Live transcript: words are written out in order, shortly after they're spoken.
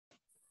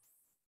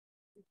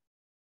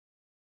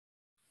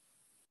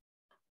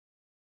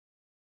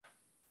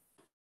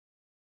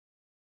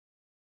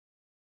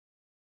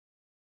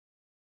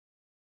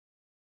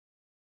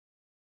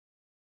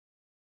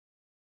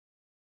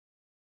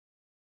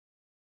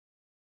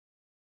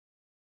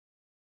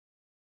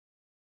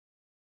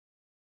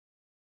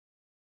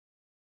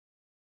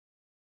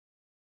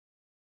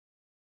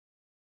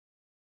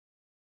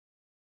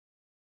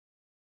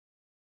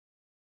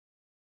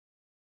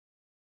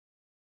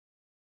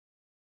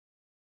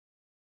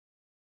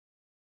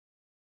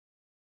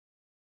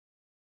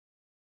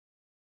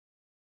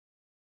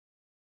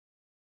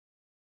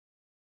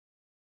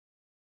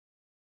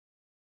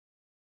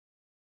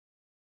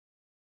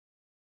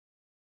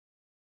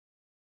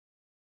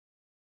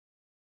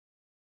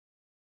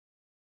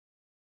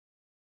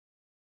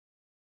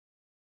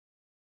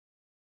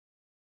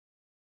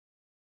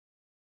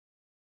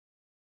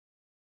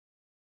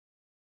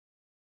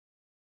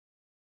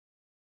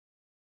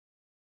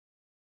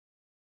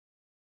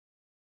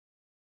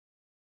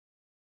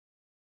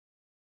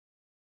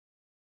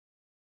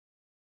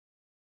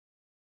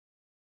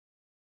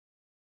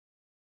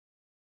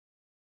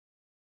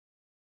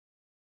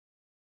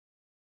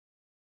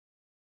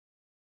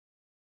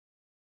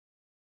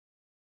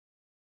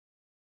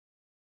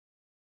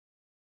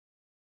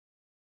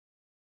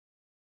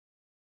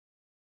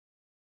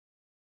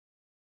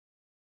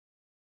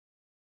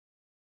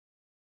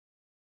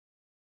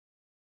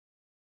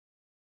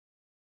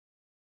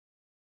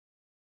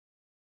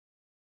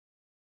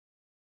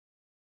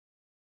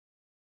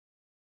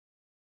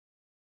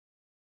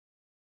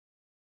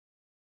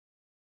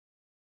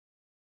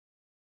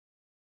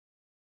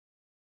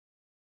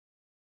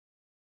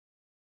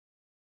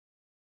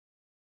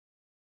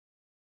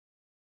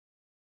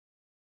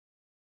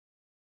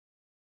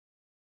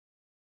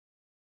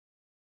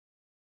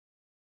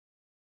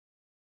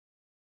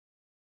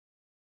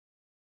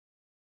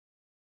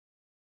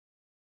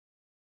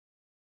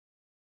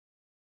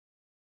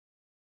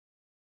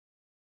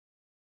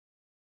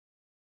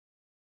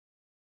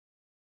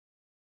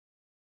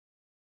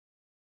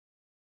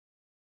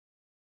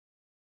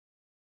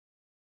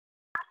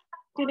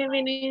Good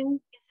evening.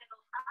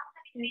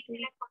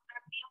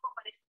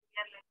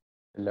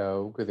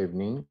 Hello, good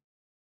evening.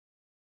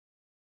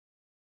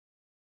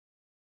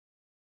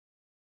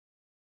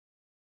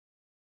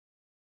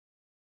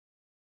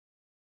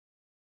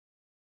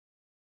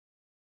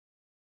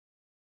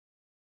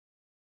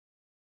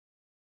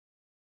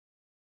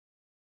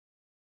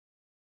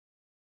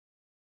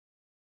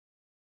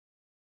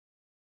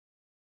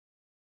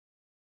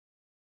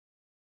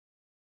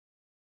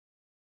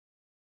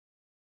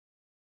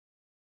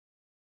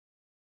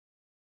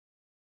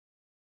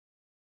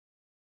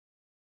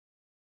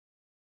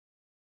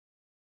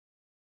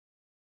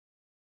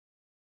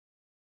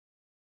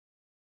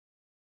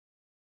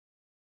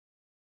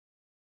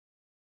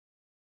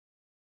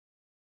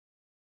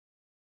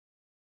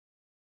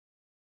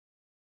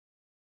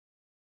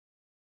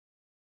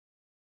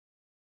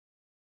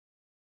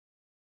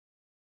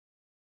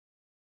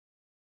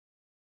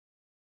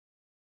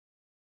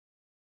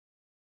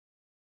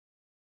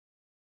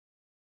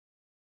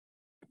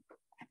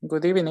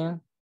 Good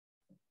evening.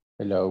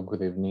 Hello,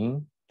 good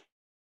evening.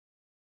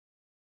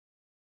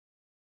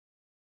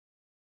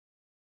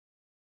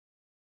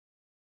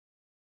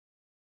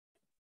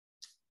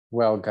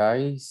 Well,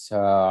 guys,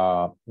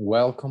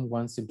 welcome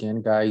once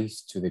again,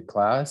 guys, to the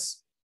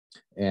class.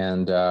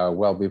 And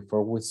well,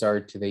 before we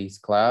start today's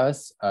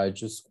class, I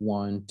just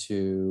want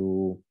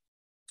to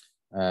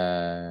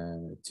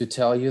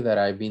tell you that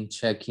I've been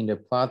checking the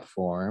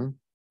platform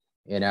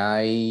and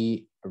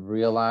I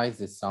realized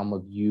that some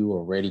of you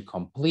already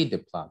complete the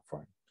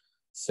platform.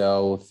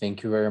 So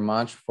thank you very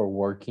much for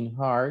working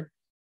hard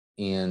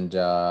and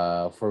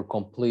for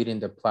completing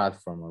the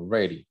platform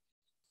already.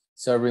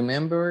 So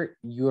remember,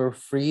 you're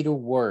free to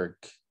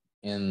work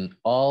in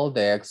all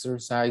the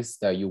exercise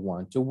that you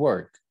want to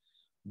work.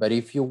 But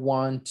if you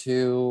want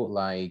to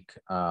like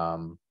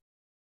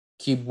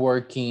keep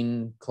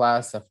working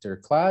class after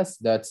class,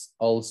 that's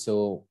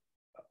also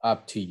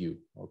up to you,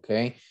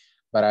 okay?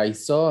 But I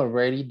saw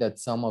already that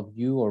some of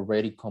you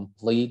already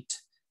complete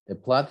the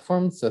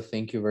platform, so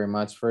thank you very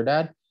much for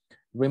that.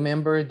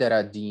 Remember that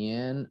at the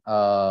end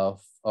of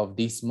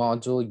this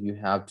module, you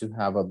have to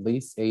have at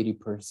least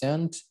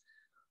 80%.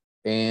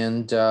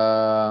 And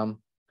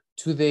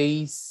 2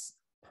 days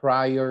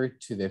prior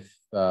to the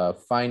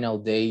final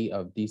day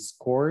of this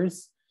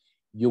course,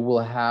 you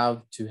will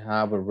have to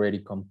have already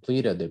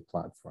completed the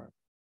platform.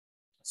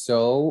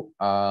 So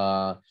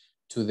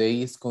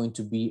today is going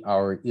to be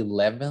our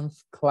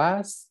 11th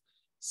class.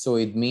 So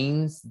it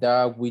means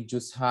that we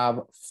just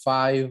have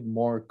 5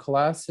 more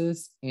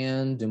classes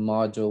and the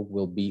module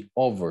will be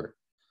over.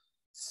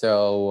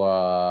 So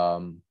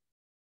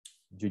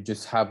you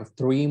just have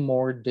 3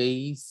 more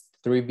days,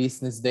 3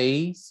 business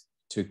days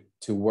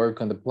to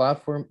work on the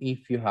platform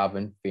if you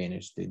haven't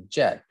finished it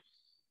yet.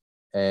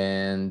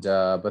 And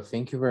but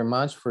thank you very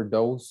much for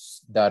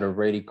those that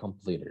already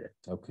completed it,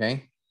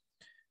 okay?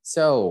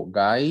 So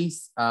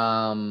guys,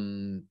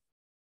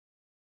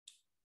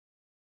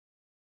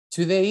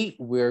 today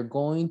we're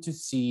going to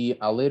see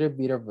a little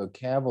bit of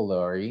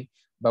vocabulary,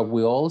 but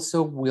we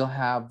also will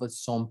have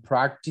some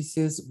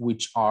practices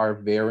which are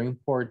very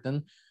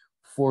important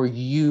for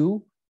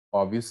you,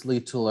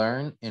 obviously, to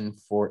learn, and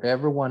for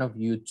every one of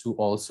you to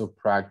also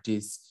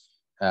practice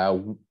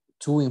 2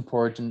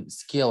 important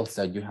skills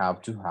that you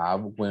have to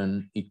have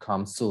when it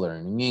comes to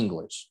learning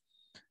English.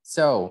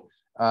 So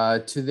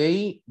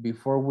today,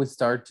 before we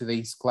start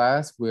today's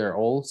class, we are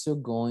also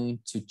going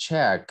to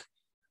check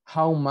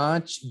how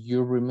much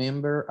you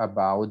remember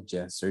about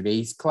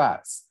yesterday's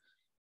class.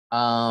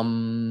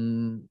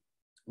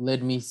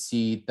 Let me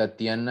see,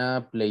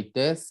 Tatiana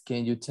Pleites,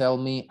 can you tell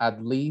me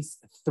at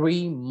least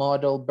 3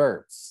 modal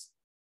verbs?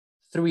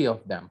 3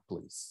 of them,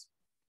 please.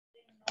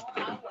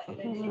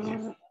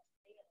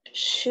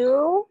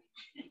 Should,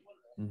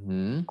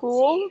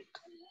 could,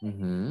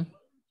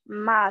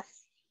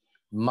 must.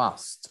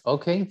 Must.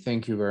 Okay,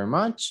 thank you very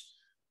much.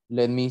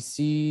 Let me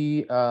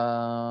see,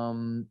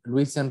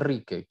 Luis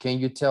Enrique, can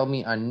you tell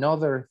me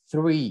another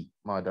 3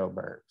 modal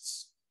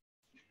verbs?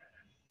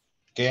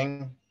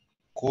 Can,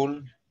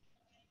 could,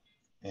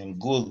 and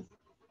good.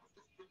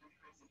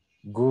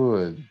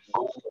 Good.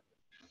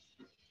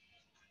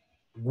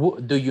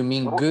 Do you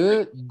mean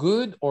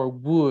good or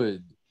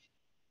would?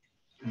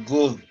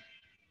 Good.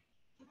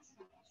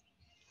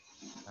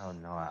 Oh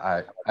no,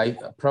 I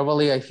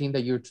think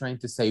that you're trying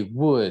to say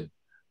would,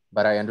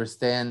 but I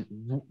understand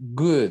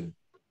good.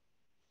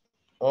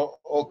 Oh,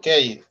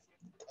 okay.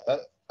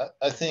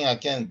 I think I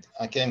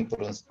can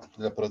pronounce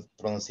the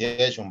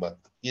pronunciation, but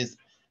it's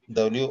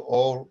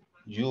WOUL.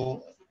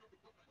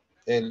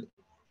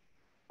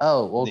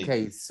 Oh,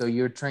 okay. So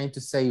you're trying to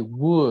say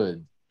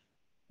would,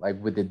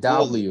 like with the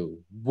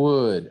W,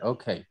 would.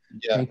 Okay.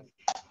 Yeah.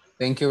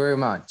 Thank you very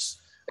much.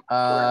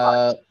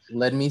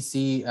 Let me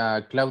see,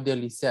 Claudia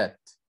Lisette.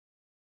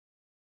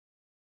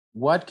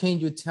 What can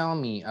you tell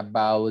me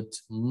about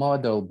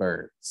modal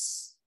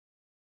verbs?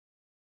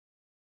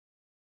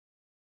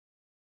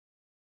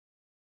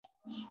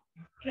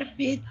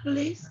 Repeat,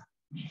 please.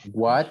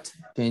 What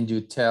can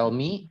you tell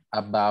me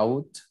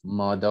about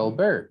modal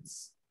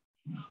verbs?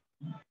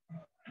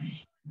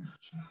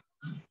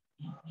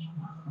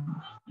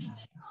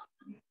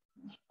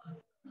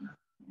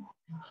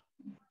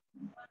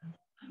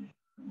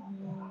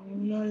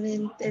 No le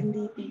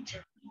entendí,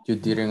 teacher. You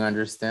didn't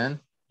understand?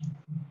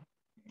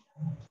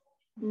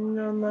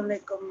 No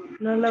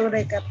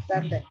logré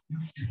captarle.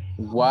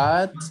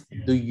 What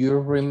do you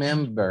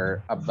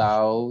remember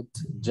about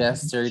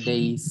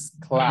yesterday's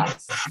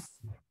class?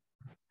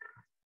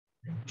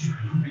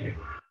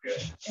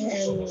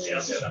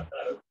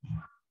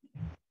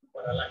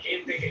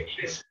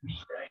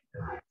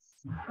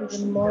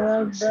 The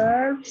moral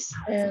verbs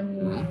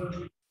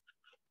and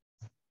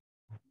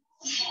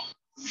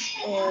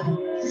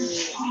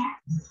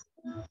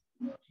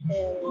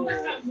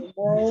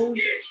both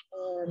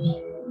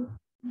and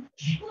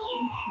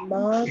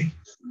must.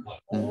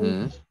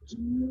 Mhm.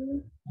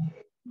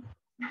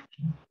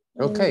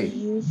 Okay.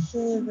 You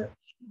said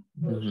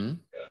Mhm.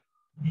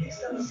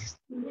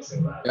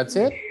 That's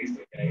it?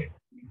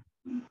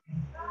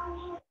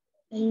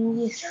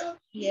 English.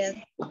 Yes.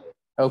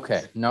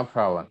 Okay, no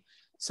problem.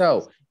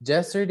 So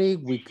yesterday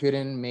we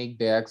couldn't make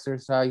the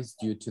exercise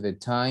due to the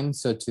time.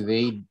 So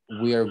today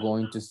we are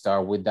going to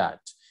start with that.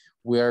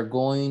 We are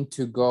going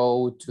to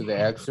go to the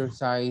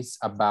exercise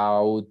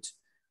about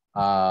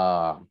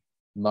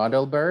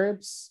modal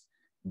verbs,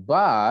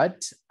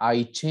 but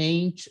I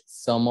changed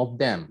some of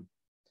them.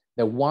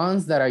 The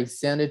ones that I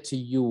sent it to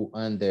you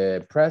on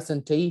the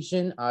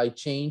presentation, I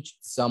changed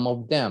some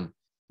of them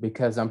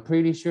because I'm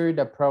pretty sure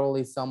that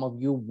probably some of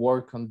you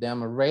work on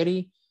them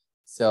already.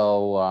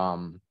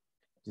 So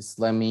just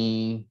let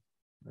me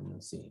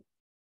see.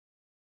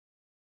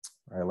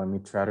 All right, let me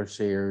try to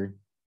share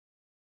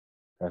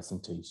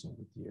presentation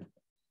with you.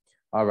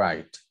 All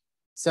right,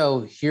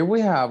 so here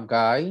we have,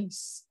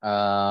 guys,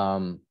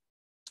 some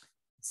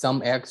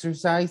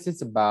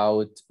exercises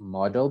about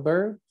modal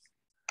verbs.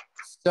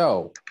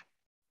 So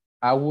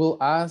I will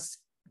ask,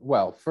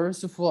 well,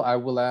 first of all, I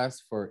will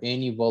ask for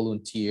any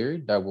volunteer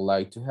that would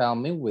like to help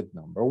me with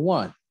number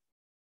one.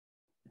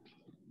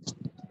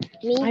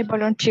 I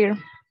volunteer.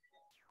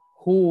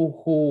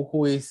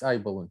 Who is I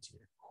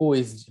volunteer? Who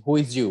is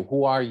you?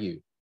 Who are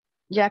you?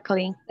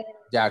 Jacqueline.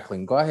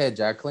 Jacqueline, go ahead,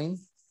 Jacqueline.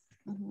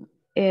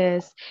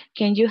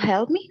 Can you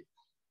help me?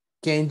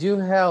 Can you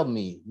help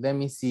me? Let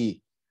me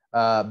see.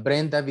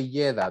 Brenda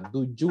Villeda,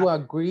 do you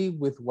agree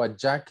with what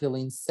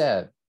Jacqueline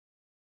said?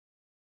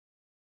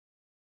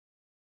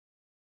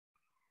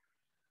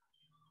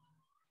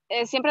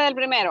 Siempre del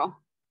primero.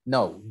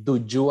 No, do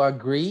you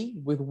agree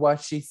with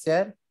what she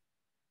said?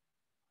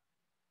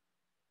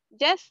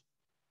 Yes.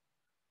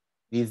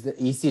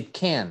 Is it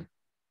can?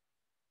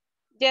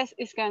 Yes,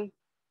 it can.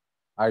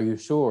 Are you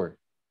sure?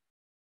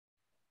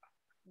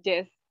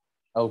 Yes.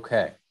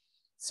 Okay.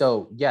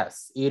 So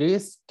yes, it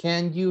is.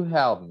 Can you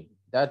help me?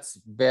 That's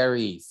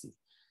very easy.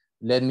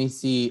 Let me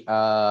see.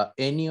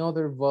 Any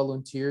other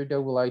volunteer that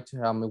would like to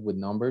help me with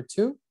number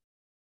two?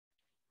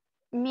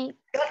 Me.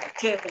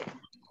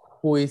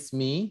 Who is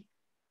me?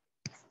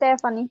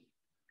 Stephanie.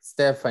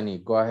 Stephanie,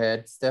 go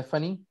ahead,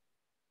 Stephanie.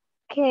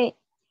 Okay.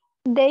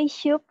 They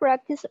should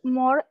practice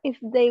more if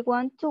they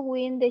want to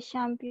win the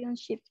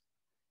championship.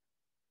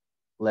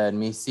 Let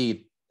me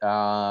see.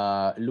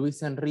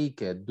 Luis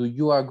Enrique, do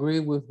you agree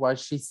with what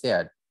she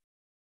said?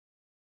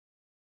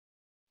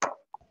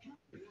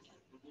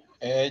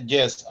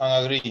 Yes, I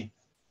agree.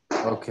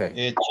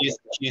 Okay.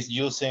 She's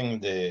using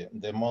the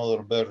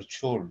modal verb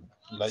should,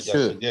 like a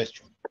Should.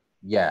 suggestion.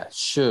 Yeah,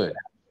 should.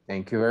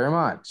 Thank you very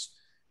much.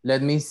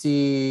 Let me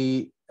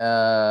see.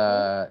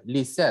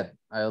 Lisette,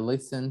 I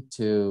listened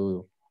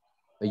to,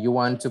 you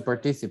want to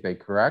participate,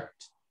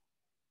 correct?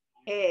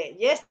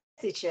 Yes,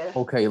 teacher.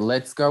 Okay,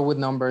 let's go with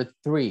number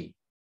three.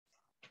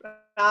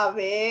 A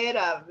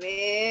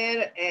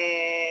ver,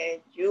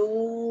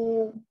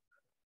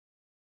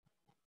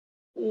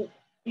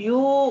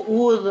 you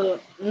would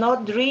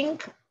not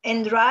drink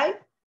and drive?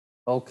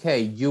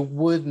 Okay, you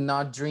would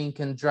not drink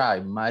and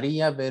drive.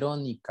 Maria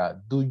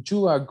Veronica, do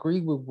you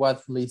agree with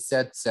what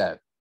Lisette said?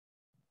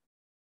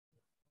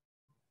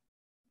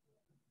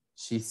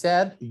 She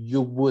said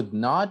you would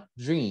not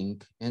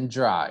drink and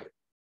drive.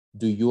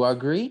 Do you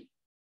agree?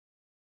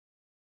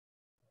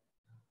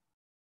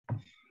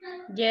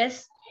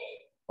 Yes.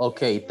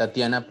 Okay,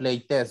 Tatiana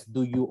Pleites,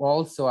 do you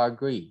also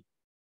agree?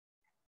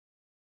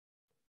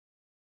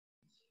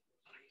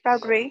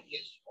 Agree.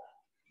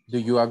 Do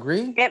you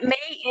agree?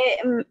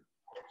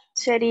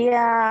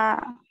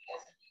 Sería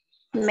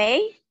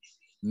May.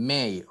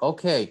 May.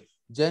 Okay.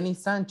 Jenny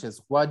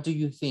Sanchez, what do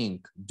you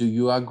think? Do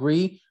you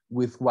agree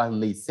with what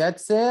Lisette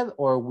said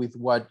or with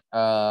what,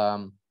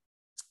 who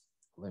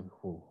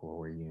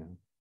were you?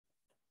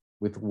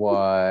 With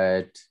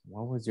what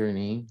was your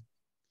name?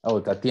 Oh,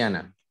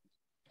 Tatiana.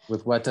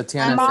 With what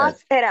Tatiana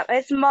said.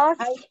 It's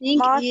must. I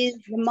think it's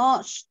the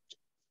most.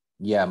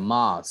 Yeah,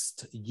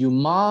 must. You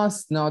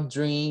must not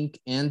drink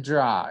and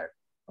drive,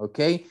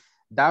 okay?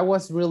 That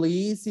was really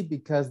easy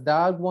because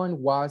that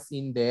one was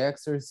in the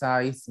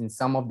exercise in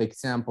some of the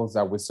examples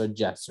that we saw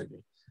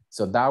yesterday.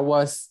 So that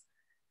was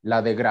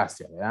la de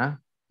gracia, yeah?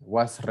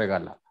 Was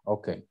regalada,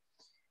 okay.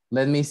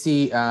 Let me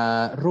see,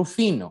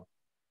 Rufino.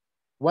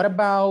 What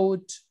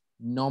about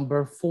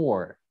number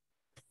 4?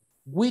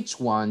 Which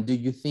one do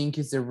you think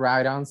is the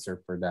right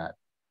answer for that?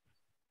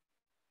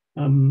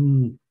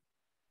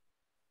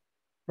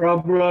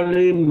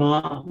 Probably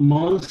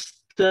must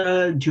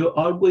you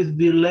always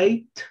be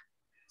late?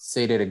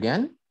 Say that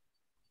again.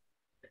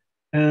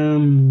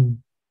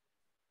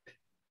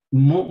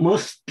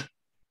 Must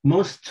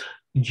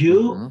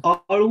you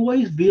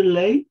always be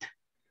late?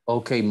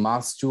 Okay,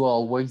 must you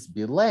always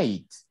be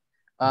late?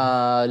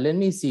 Let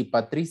me see,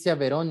 Patricia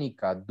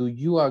Veronica, do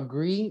you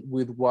agree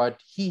with what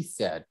he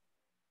said?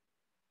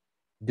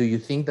 Do you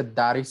think that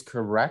that is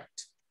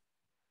correct?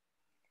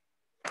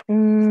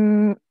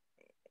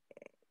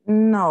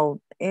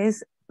 No,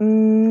 it's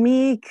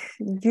make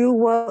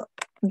you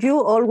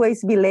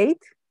always be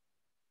late.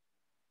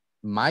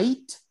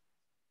 Might?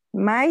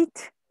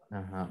 Might.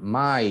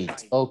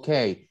 Might,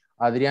 okay.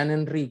 Adriana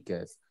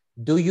Enriquez,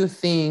 do you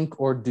think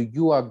or do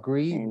you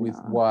agree with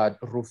what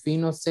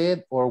Rufino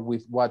said or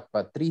with what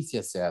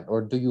Patricia said?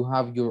 Or do you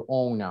have your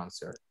own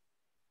answer?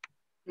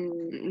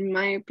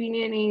 My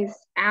opinion is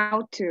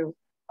ought to.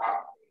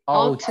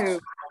 Ought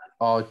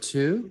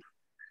to?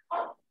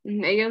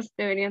 Ellos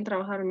deberían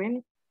trabajar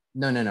menos.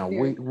 No.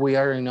 We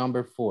are in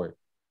number 4.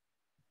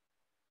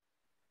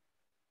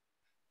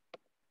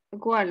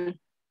 ¿Cuál?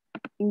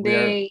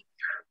 We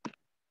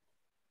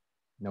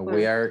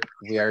are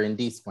in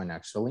this one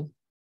actually.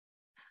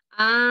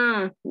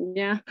 Ya.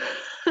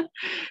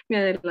 Me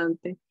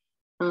adelante.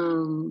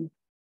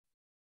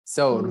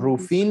 So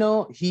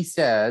Rufino, he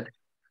said,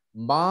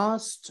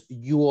 must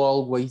you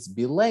always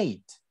be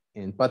late?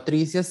 And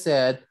Patricia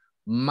said,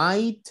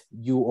 might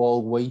you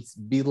always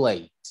be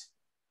late?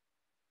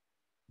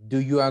 Do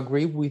you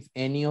agree with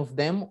any of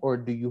them or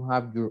do you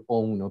have your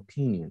own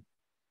opinion?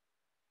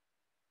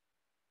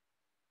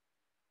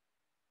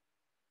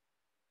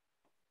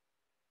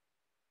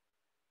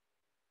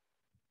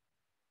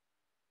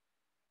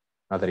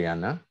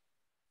 Adriana?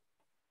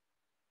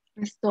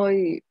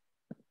 Estoy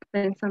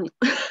pensando.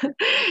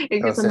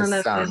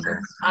 Procesando.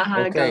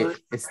 Okay,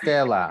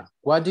 Stella,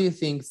 what do you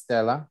think,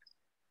 Stella?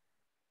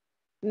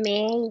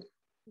 May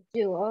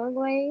you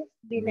always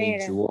be late.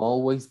 May you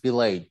always be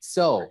late.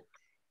 So,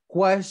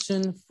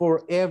 question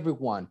for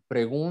everyone.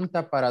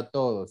 Pregunta para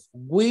todos.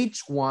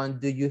 Which one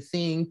do you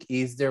think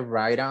is the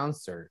right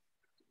answer?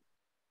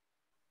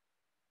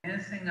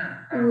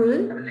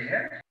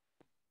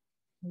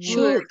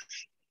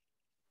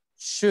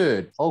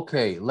 Should.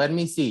 Okay, let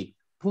me see.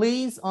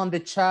 Please, on the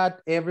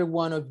chat, every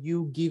one of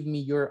you give me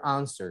your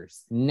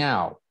answers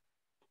now.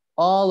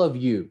 All of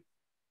you.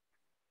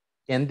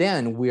 And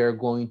then we are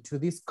going to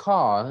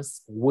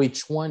discuss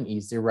which one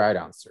is the right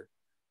answer.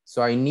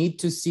 So I need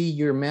to see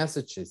your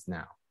messages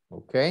now,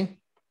 okay?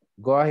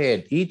 Go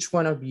ahead, each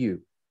one of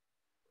you.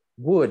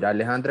 Would.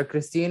 Alejandra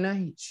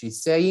Cristina,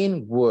 she's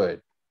saying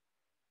would.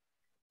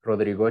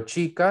 Rodrigo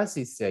Chicas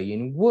is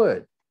saying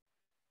would.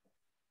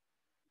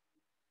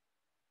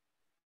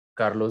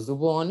 Carlos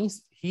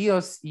Dubonis, he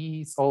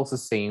is also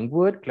saying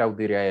would.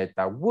 Claudia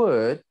Eta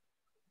would.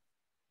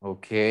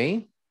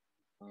 Okay.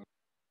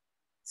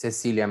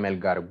 Cecilia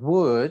Melgar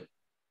would.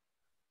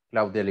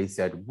 Claudia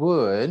Lizette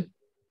would.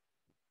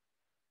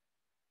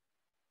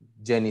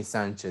 Jenny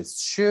Sanchez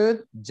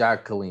should.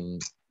 Jacqueline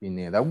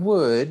Pineda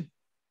would.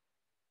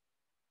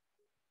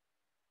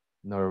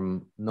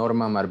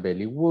 Norma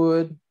Marbelli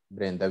would.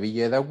 Brenda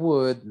Villeda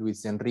would.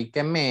 Luis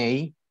Enrique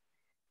may.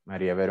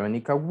 Maria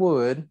Veronica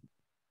would.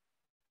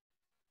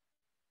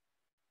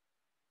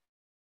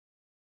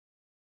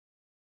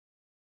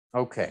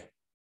 Okay.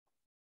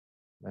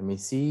 Let me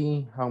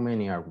see. How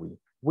many are we?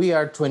 We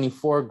are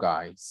 24,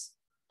 guys.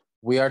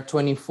 We are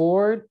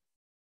 24.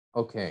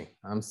 Okay.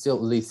 I'm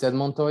still Lizeth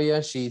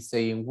Montoya. She's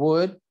saying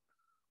would.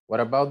 What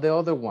about the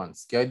other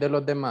ones? ¿Qué hay de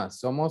los demás?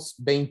 Somos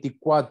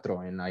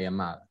 24 en la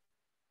llamada.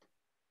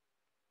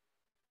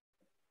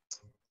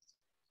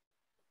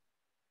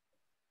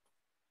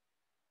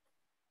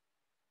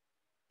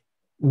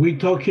 We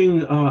talking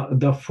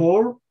the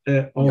 4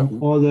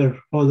 of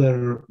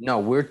other. No,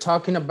 we're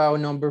talking about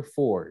number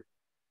 4.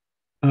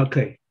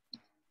 Okay.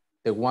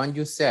 The one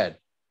you said.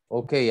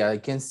 Okay, I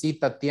can see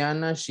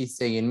Tatiana, she's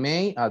saying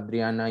may.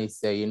 Adriana is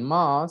saying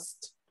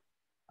must.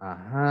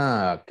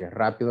 Ajá, qué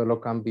rápido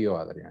lo cambió,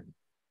 Adriana.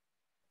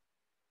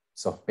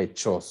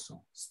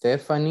 Sospechoso.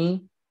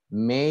 Stephanie,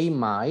 may,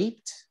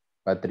 might.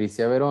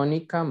 Patricia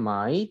Veronica,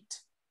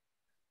 might.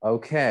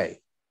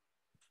 Okay.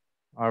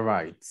 All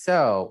right,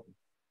 so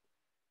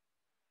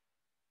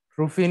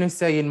Rufino is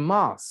saying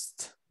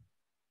must.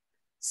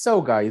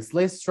 So guys,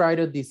 let's try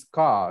to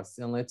discuss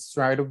and let's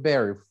try to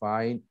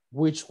verify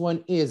which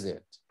one is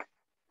it.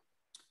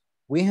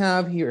 We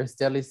have here,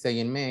 Estelle is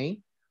saying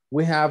may.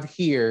 We have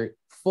here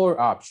 4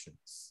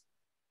 options.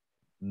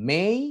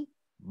 May,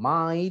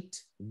 might,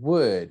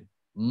 would,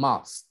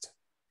 must.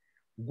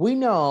 We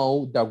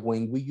know that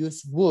when we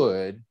use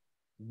would,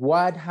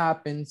 what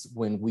happens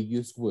when we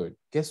use would?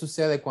 ¿Qué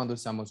sucede cuando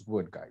usamos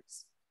would,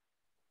 guys?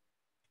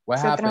 What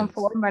happens? Se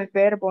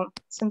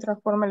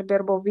transforma el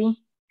verbo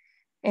be.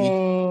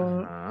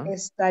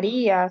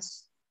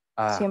 Estarías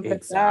siempre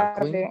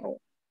Exactly. tarde.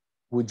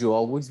 Would you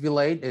always be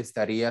late?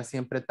 Estaría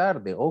siempre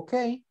tarde.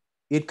 Okay,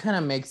 it kind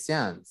of makes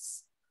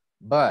sense.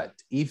 But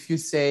if you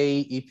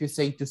say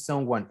to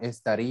someone,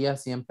 estaría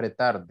siempre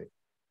tarde,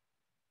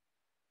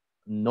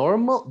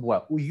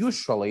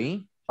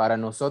 usually, para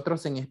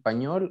nosotros en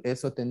español,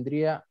 eso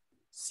tendría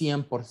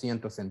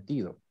 100%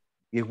 sentido.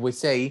 If we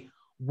say,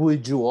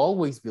 would you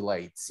always be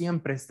late?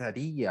 Siempre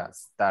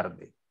estarías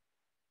tarde.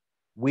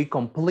 We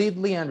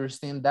completely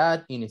understand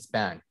that in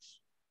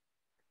Spanish.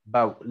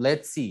 But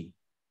let's see,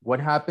 what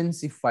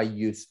happens if I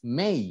use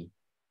may?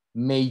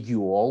 May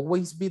you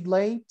always be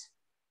late?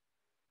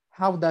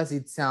 How does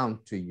it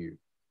sound to you?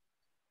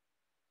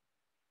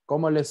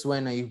 ¿Cómo le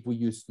suena if we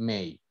use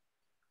may?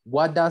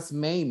 What does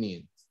may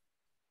mean?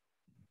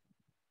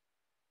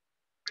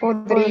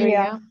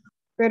 Podría,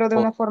 pero de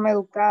una forma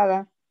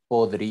educada.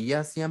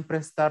 ¿Podría siempre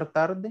estar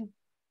tarde?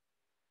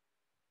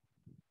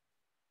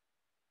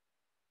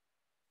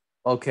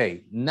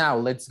 Okay, now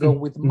let's go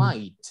with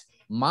might.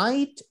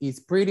 Might is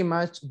pretty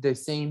much the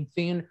same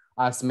thing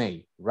as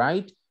may,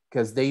 right?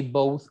 Because they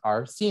both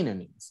are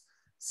synonyms.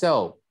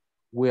 So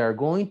we are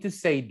going to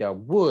say that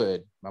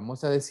would,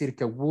 vamos a decir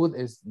que would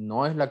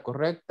no es la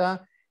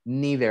correcta,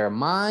 neither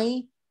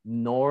might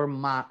nor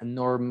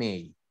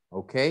may,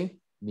 okay?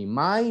 Ni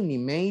might, ni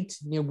might,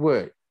 ni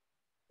would.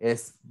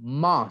 Es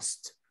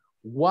must.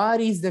 What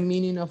is the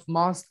meaning of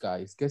must,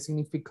 guys? ¿Qué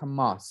significa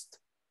must?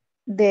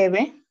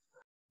 Debe.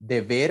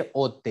 Deber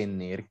o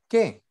tener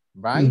que,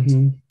 right?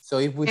 So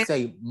if we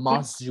say,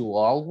 must you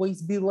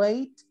always be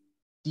late?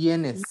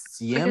 Tienes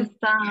siempre.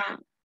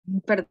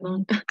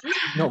 Perdón.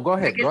 No, go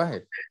ahead, go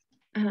ahead.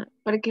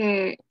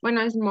 Porque,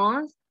 bueno, es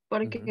must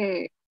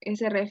porque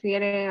se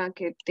refiere a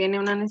que tiene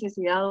una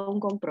necesidad o un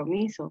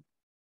compromiso.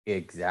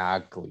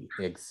 Exactly,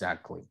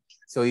 exactly.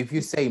 So if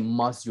you say,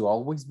 must you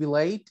always be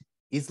late?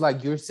 It's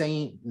like you're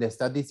saying, le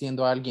estás diciendo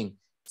a alguien,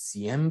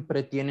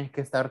 siempre tienes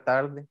que estar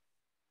tarde.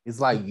 It's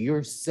like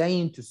you're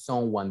saying to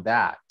someone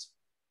that.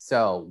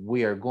 So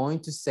we are going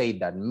to say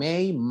that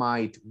may,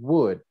 might,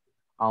 would,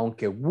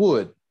 aunque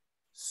would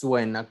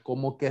suena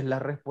como que es la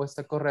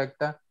respuesta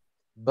correcta,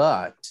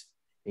 but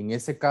en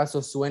ese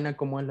caso suena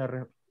como es la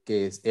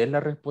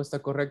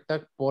respuesta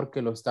correcta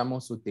porque lo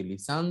estamos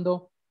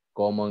utilizando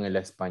como en el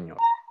español.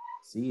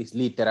 Sí,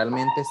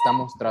 literalmente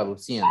estamos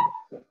traduciendo,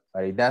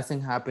 but it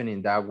doesn't happen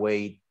in that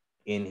way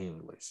in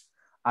English.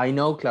 I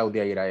know,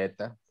 Claudia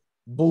Iraeta,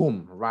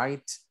 boom,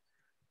 right?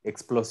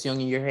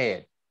 Explosion in your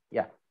head.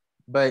 Yeah,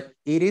 but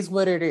it is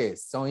what it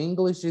is. So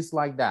English is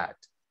like that.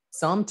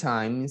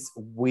 Sometimes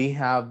we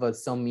have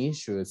some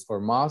issues, or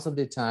most of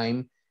the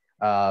time,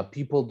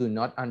 people do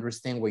not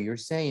understand what you're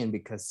saying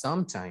because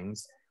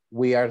sometimes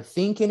we are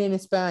thinking in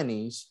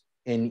Spanish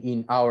and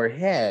in our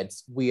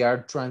heads, we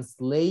are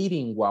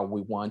translating what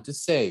we want to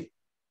say.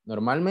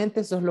 Normalmente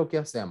eso es lo que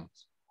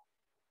hacemos.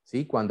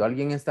 ¿Sí? Cuando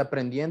alguien está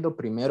aprendiendo,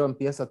 primero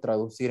empieza a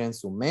traducir en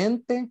su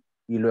mente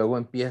y luego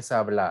empieza a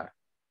hablar.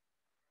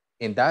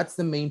 And that's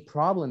the main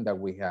problem that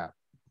we have.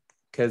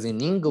 Because in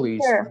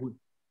English,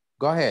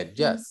 go ahead,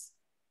 yes.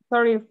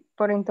 Sorry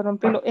por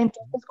interrumpirlo.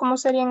 Entonces, ¿cómo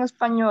sería en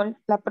español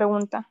la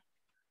pregunta?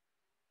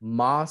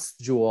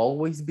 Must you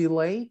always be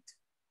late?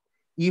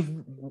 If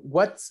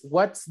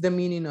what's the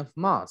meaning of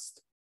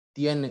must?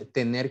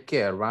 Tener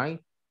que, right?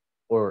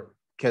 Or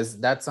because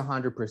that's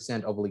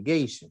 100%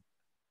 obligation.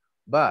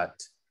 But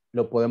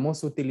lo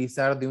podemos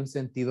utilizar de un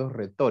sentido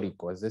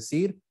retórico. Es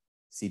decir,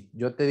 si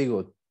yo te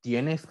digo,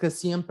 ¿tienes que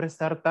siempre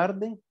estar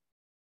tarde?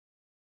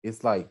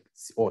 It's like,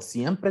 o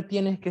siempre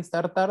tienes que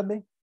estar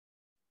tarde.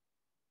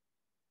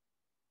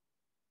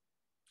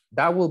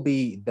 That will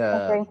be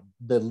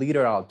the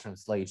literal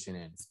translation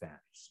in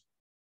Spanish.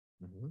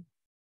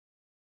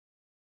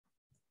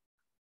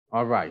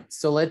 All right,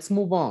 so let's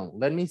move on.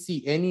 Let me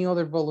see any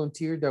other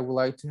volunteer that would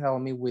like to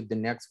help me with the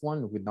next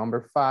one, with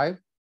number 5.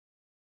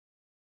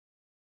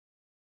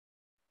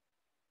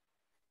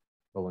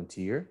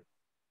 Volunteer.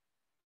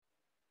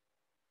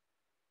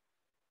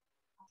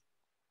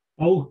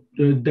 Oh,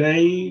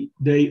 they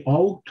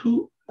ought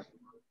to.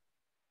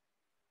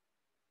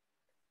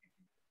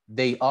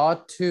 They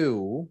ought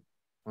to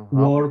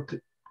work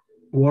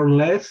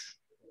less.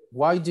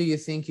 Why do you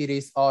think it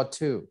is ought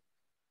to?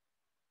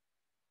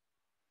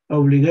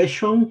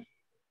 Obligation.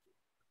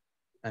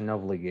 An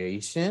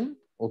obligation?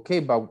 Okay,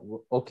 but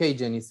okay,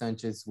 Jenny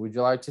Sanchez, would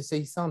you like to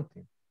say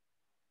something?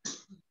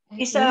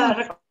 It's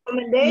a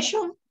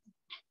recommendation.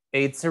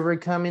 It's a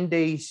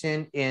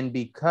recommendation, and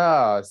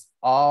because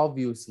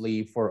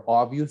obviously for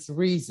obvious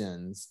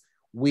reasons,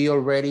 we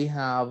already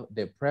have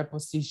the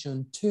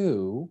preposition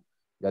to,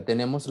 ya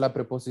tenemos la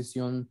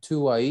preposición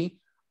to ahí,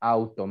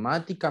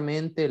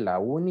 automáticamente la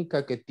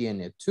única que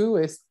tiene to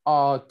es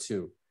ought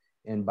to.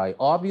 And by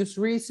obvious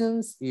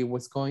reasons, it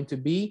was going to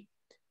be,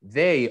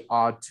 they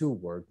ought to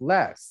work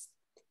less.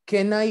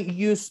 Can I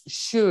use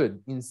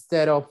should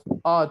instead of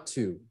ought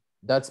to?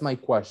 That's my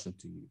question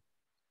to you.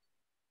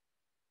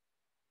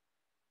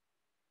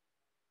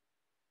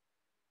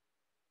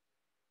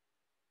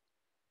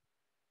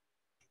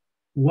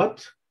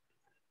 What?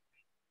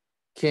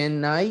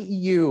 Can I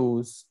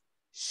use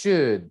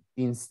should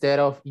instead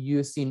of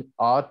using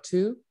ought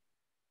to?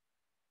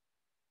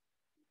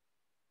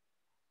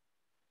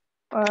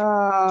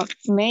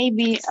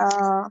 Maybe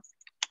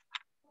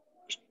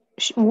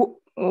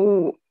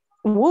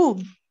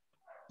would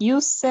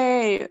you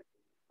say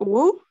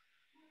would?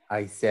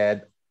 I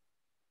said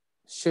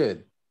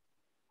should.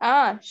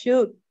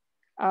 Should.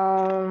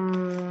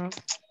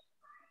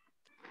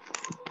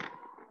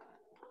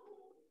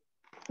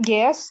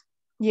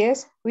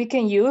 Yes, we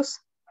can use.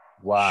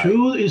 Why?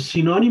 Should is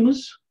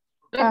synonymous.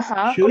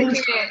 Ajá. Should.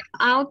 Porque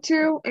ought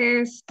to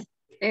es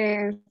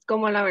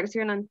como la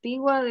versión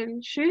antigua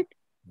del should.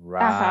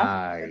 Right.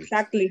 Ajá,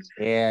 exactly.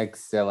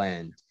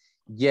 Excellent.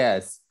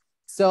 Yes.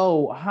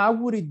 So how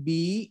would it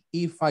be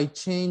if I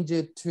change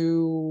it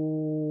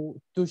to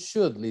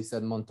should,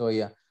 Lisa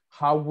Montoya?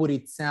 How would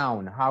it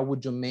sound? How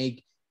would you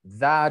make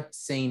that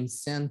same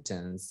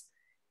sentence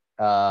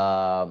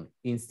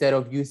instead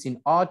of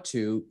using ought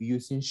to,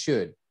 using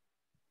should?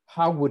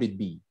 How would it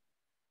be?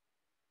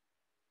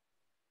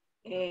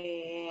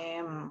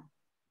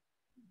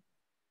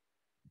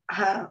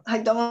 I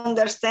don't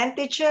understand,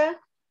 teacher.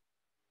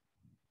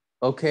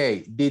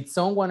 Okay, did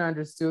someone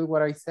understood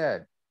what I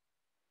said?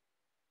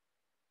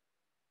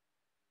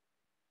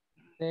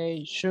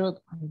 They should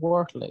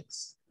work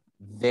less.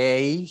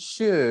 They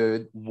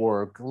should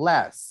work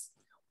less.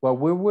 What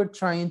we were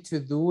trying to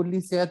do,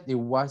 Lisette, it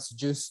was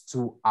just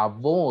to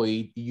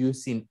avoid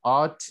using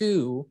ought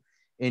to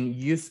and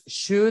use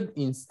should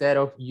instead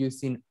of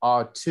using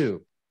ought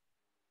to.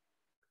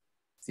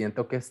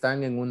 Siento que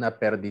están en una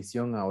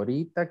perdición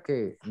ahorita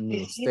que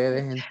ni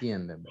ustedes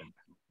entienden, ¿verdad?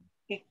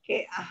 Es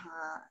que,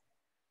 ajá.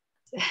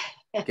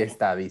 ¿Qué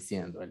está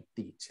diciendo el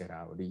teacher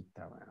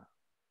ahorita, verdad?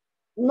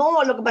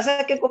 No, lo que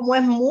pasa es que como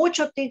es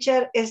mucho,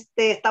 teacher,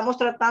 estamos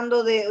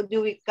tratando de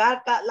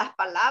ubicar las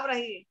palabras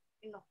y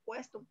nos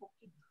cuesta un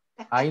poquito.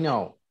 I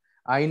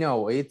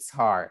know, it's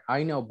hard.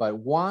 I know, but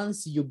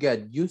once you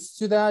get used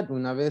to that,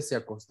 una vez se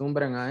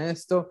acostumbran a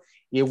esto,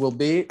 it will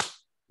be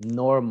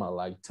normal,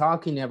 like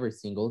talking every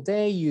single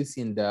day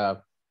using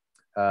the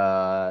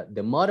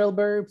modal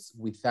verbs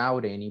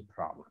without any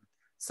problem.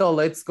 So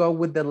let's go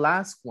with the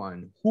last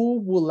one. Who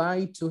would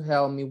like to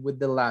help me with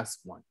the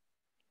last one?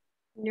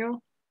 Yo.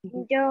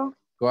 Yo.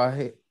 Go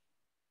ahead.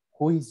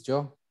 Who is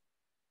yo?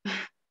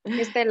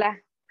 Estela.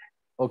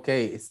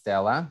 Okay,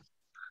 Stella.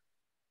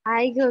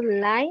 I would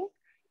like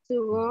to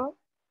go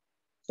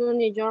to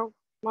New York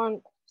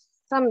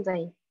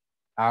someday.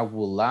 I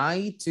would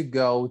like to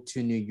go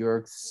to New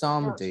York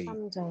someday.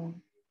 Someday.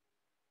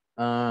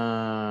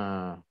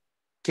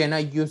 Can I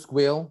use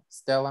will,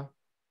 Stella,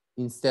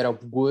 instead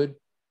of would?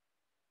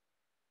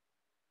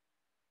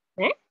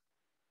 Eh?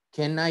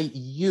 Can I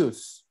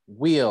use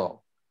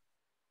will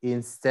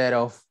instead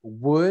of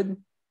would?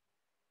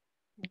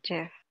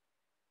 Jeff.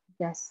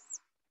 Yes.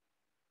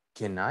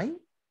 Can I?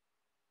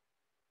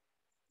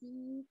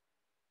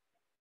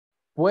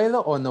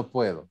 ¿Puedo o no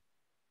puedo?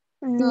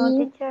 No,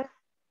 teacher.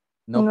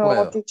 No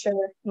puedo. Teacher,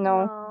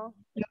 no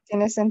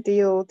tiene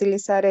sentido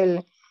utilizar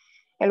el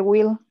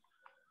will.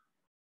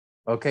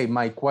 Ok,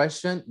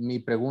 mi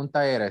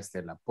pregunta era,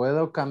 Estela,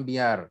 ¿puedo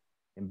cambiar,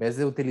 en vez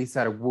de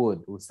utilizar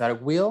would,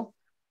 usar will?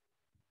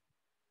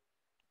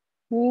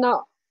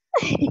 No.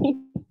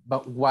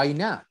 But why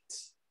not?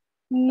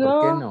 No.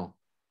 ¿Por qué no?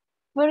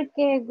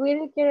 Porque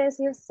will quiere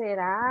decir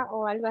será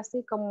o algo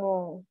así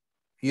como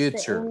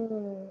Future.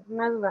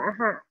 Una duda,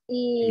 ajá.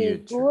 Y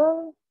Future.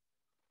 would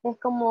es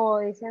como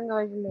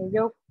diciendo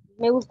yo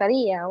me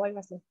gustaría o algo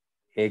así.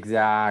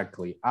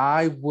 Exactly.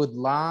 I would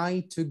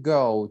like to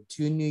go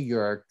to New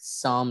York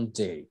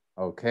someday.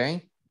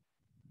 Okay.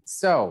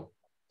 So,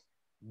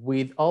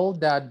 with all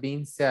that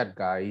being said,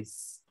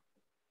 guys,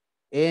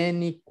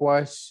 any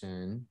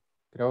question?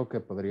 Creo que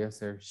podría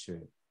ser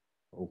should.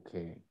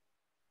 Okay.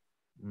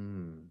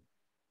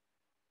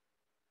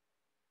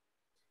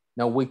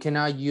 Now we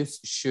cannot use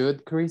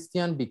should,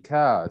 Christian,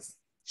 because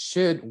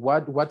should,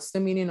 what's the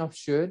meaning of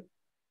should?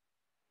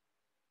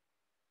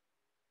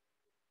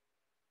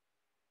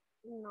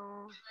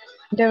 No.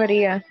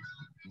 Debería.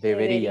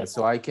 Debería.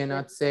 So I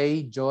cannot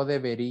say yo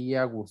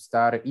debería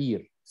gustar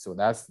ir. So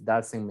that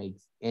doesn't make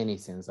any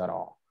sense at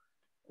all.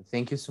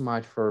 Thank you so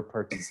much for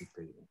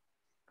participating.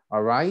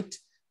 All right.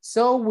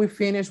 So we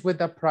finished with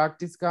the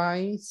practice,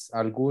 guys.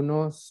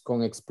 Algunos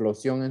con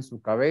explosión en su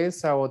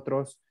cabeza,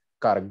 otros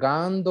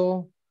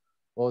cargando,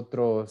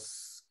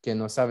 otros que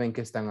no saben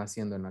qué están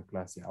haciendo en la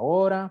clase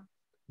ahora.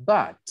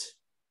 But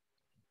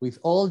with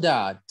all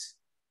that,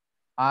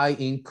 I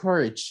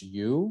encourage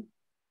you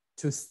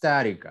to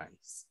study,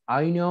 guys.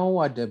 I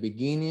know at the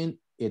beginning,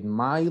 it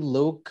might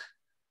look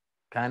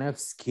kind of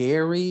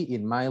scary.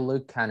 It might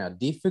look kind of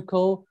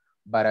difficult,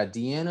 but at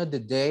the end of the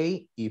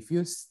day, if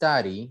you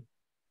study,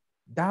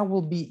 that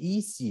will be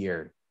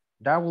easier.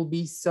 That will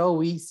be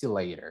so easy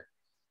later.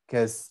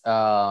 Because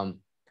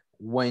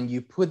when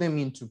you put them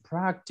into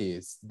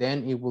practice,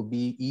 then it will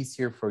be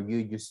easier for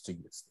you just to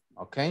use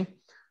them, okay?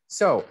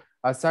 So,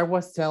 as I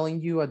was telling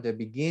you at the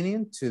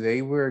beginning,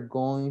 today we're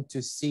going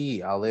to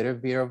see a little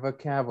bit of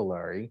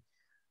vocabulary.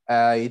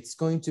 It's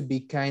going to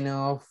be kind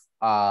of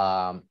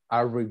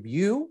a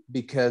review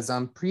because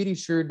I'm pretty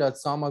sure that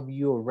some of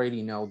you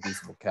already know this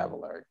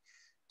vocabulary.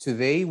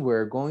 Today,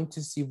 we're going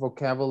to see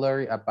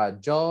vocabulary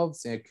about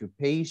jobs,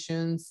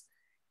 occupations,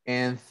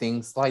 and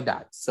things like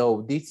that.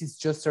 So this is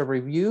just a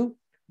review,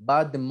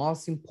 but the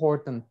most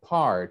important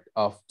part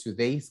of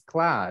today's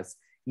class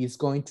is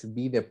going to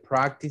be the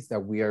practice that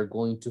we are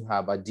going to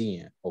have at the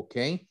end,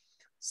 okay?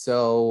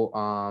 So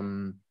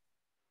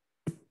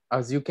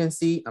as you can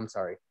see, I'm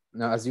sorry.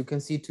 Now, as you can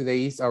see,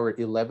 today is our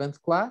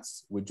 11th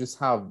class. We just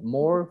have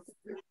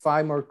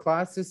 5 more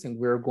classes and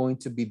we're going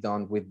to be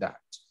done with that.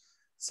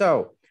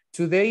 So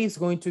today is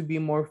going to be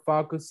more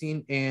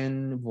focusing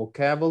in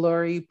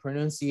vocabulary,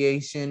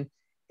 pronunciation,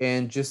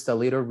 and just a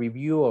little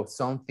review of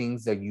some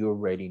things that you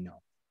already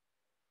know.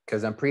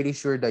 Because I'm pretty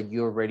sure that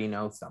you already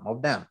know some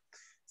of them.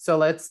 So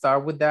let's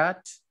start with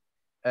that.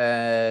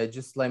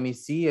 Just let me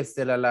see.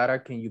 Estela Lara,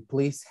 can you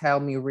please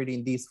help me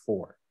reading these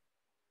 4?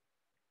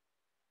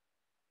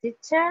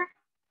 Teacher.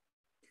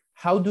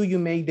 How do you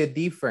make the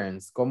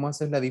difference? ¿Cómo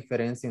haces la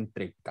diferencia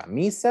entre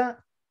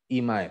camisa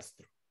y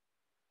maestro?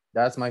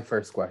 That's my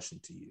first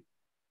question to you.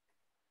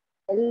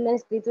 La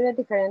escritura es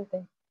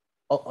diferente.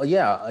 Oh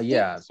yeah,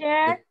 yeah.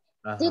 Teacher,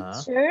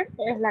 teacher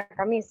es la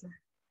camisa.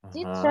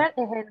 Teacher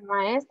es el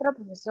maestro,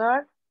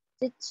 profesor.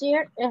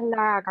 Teacher es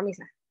la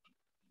camisa.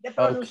 The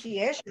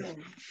pronunciation.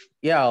 Okay.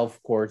 Yeah,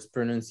 of course,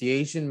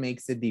 pronunciation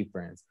makes a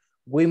difference.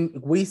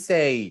 We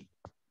say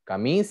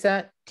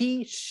camisa,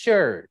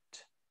 t-shirt.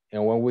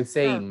 And when we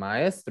say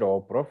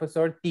maestro,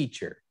 professor,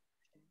 teacher.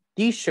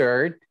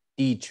 T-shirt,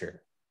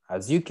 teacher.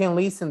 As you can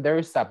listen,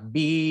 there's a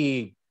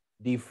big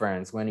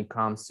difference when it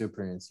comes to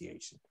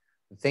pronunciation.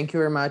 Thank you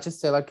very much,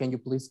 Estela. Can you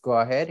please go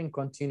ahead and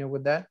continue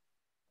with that?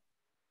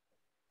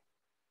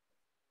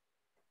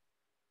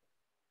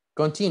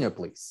 Continue,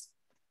 please.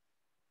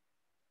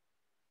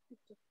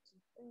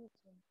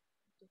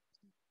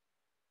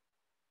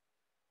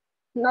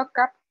 No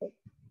capte.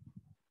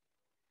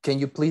 Can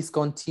you please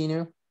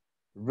continue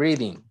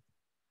reading?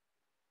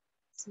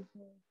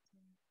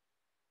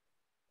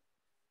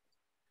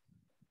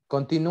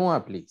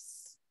 Continúa,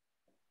 please.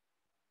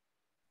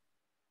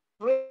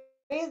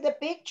 Read the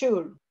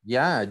picture.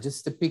 Yeah,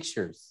 just the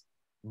pictures.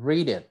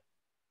 Read it.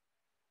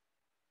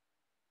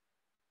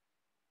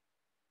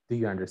 Do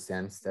you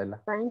understand, Stella?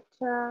 No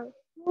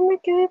me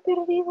quedé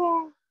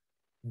perdida.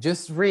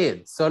 Just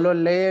read. Solo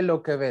lee lo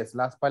que ves,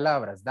 las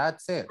palabras.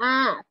 That's it.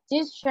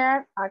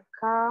 Teacher,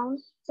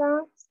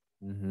 accountant,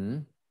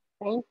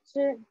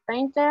 painter,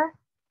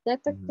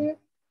 detective.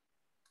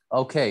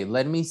 Okay,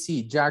 let me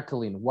see.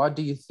 Jacqueline, what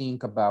do you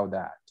think about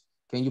that?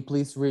 Can you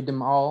please read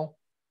them all?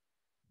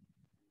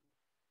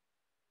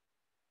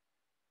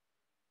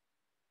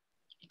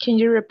 Can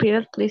you repeat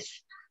it,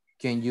 please?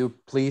 Can you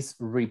please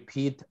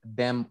repeat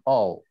them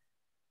all?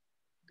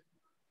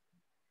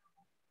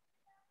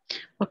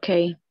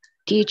 Okay.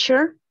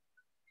 Teacher,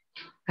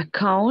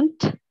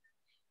 account,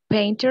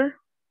 painter,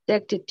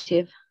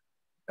 detective.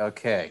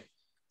 Okay.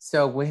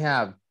 So we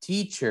have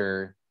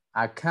teacher,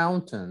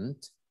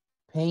 accountant,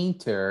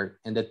 painter,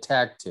 and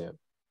detective.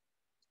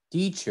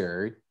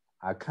 Teacher,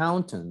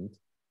 accountant,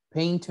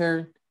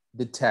 painter,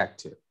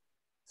 detective.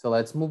 So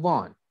let's move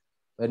on.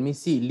 Let me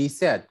see.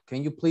 Lisette,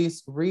 can you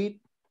please read?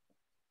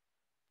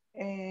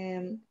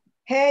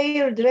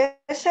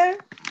 Hairdresser,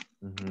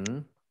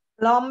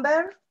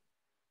 plumber,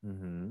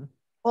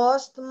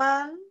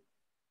 postman,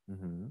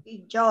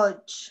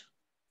 judge.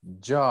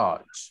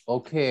 Judge.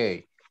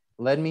 Okay.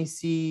 Let me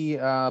see.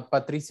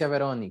 Patricia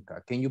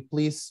Veronica, can you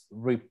please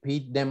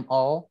repeat them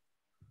all?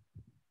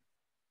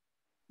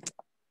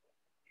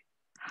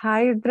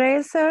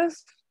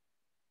 Hairdressers,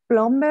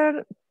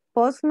 plumber,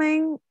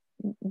 postman,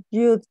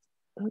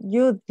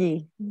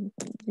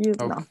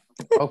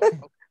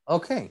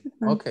 okay.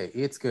 Okay,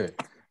 it's good.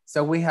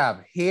 So we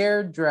have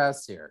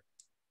hairdresser,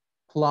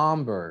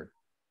 plumber,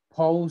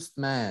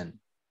 postman,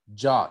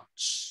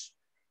 judge.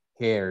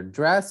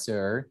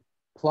 Hairdresser,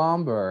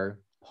 plumber,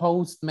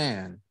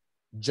 postman,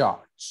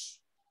 judge.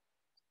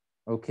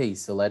 Okay,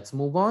 so let's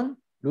move on.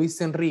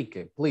 Luis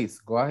Enrique, please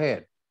go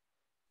ahead.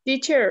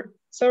 Teacher,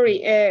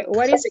 sorry,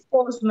 what is a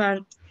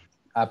postman?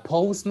 A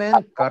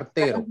postman,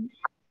 cartero.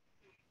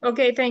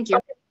 Okay, thank you.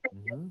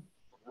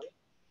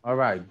 All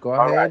right, go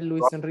ahead,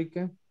 Luis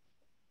Enrique.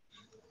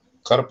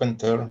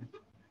 Carpenter,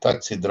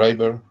 taxi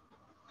driver,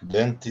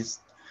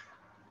 dentist,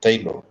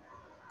 tailor.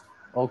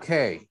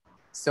 Okay,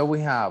 so we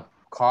have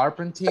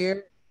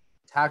carpenter,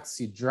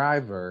 taxi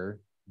driver,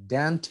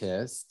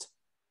 dentist,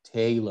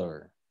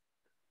 tailor.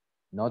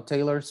 Not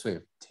Taylor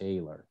Swift,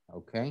 Taylor,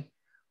 okay?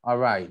 All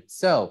right,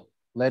 so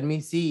let me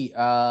see.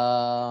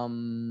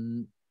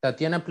 Tatiana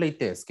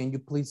Pleites, can you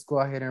please go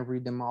ahead and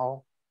read them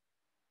all?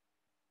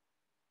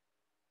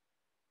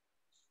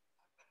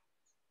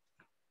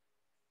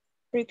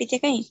 Repeat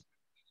again.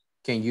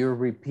 Can you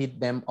repeat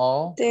them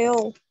all? They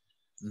all.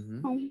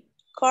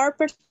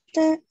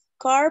 Carpenter,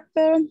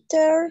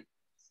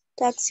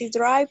 taxi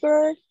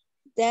driver,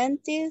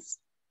 dentist,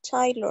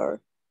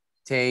 tailor.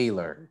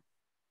 Tailor.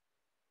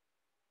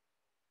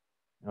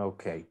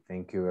 Okay,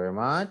 thank you very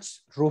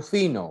much.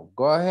 Rufino,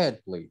 go ahead,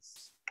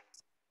 please.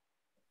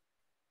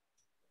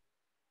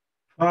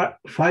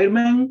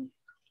 Fireman,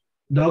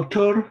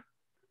 doctor,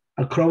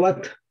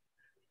 acrobat,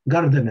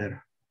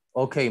 gardener.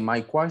 Okay, my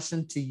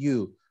question to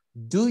you.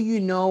 Do you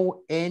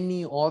know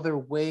any other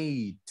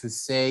way to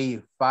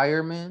say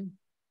fireman?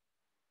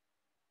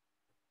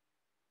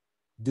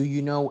 Do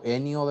you know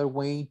any other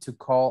way to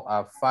call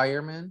a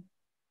fireman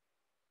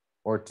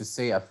or to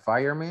say a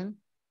fireman?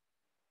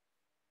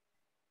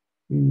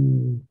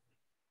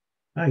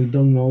 I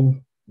don't know.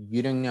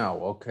 You don't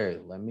know. Okay,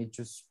 let me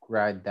just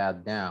write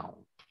that down.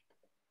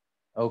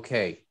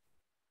 Okay,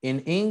 in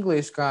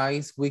English,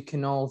 guys, we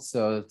can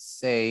also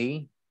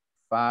say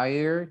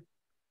firefighter.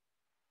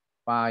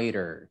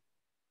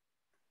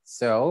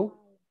 So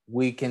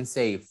we can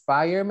say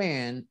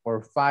fireman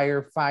or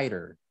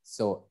firefighter.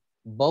 So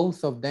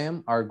both of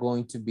them are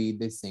going to be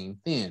the same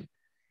thing.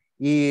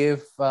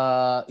 If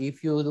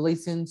you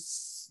listen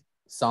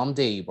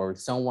someday or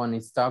someone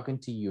is talking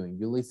to you and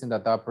you listen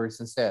that that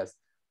person says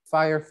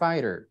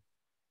firefighter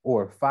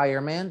or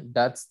fireman,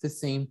 that's the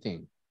same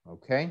thing,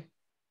 okay?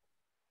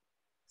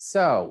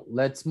 So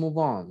let's move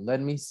on. Let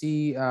me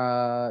see,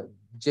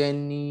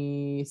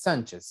 Jenny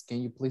Sanchez,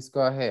 can you please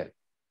go ahead?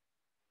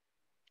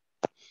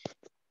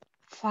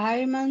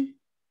 Fireman,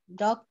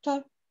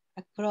 doctor,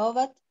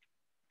 acrobat,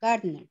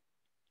 gardener.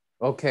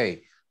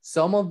 Okay,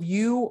 some of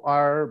you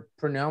are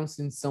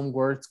pronouncing some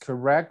words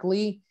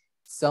correctly.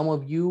 Some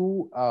of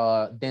you,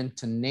 the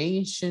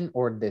intonation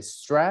or the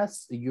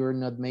stress, you're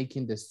not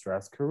making the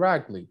stress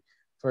correctly.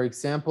 For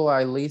example,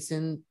 I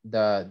listened,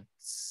 the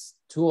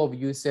two of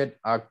you said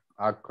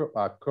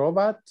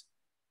acrobat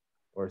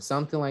or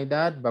something like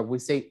that, but we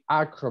say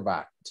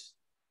acrobat.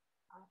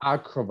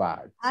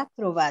 Acrobat.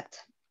 Acrobat.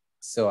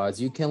 So as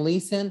you can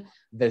listen,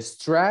 the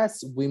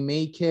stress, we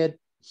make it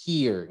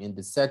here in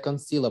the second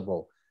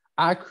syllable,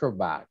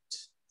 acrobat.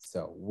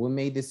 So we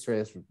made the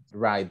stress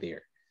right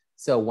there.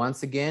 So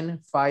once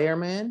again,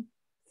 fireman,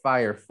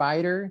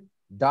 firefighter,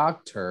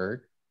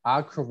 doctor,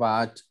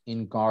 acrobat,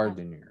 and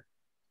gardener.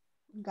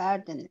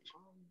 Gardener.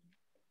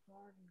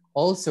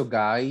 Also,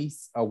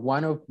 guys,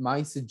 one of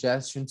my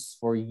suggestions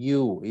for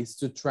you is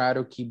to try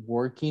to keep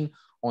working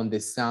on the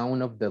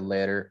sound of the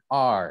letter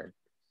R.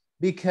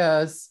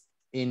 Because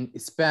in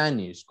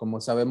Spanish, como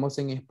sabemos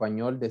en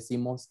español,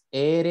 decimos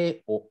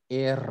R o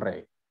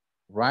R,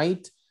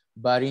 right?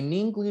 But in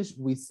English,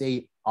 we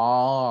say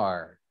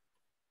R.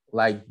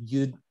 Like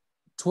you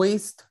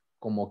twist,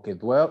 como que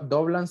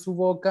doblan su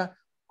boca,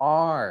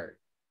 R.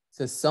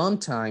 So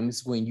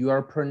sometimes when you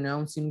are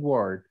pronouncing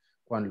word,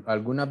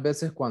 algunas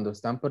veces cuando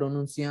están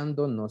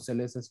pronunciando no se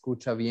les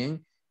escucha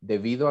bien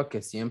debido a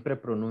que siempre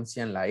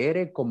pronuncian la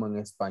R como en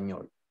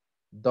español.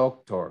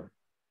 Doctor,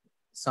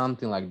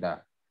 something like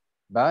that.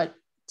 But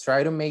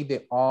try to make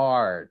the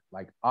R,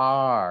 like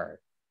R,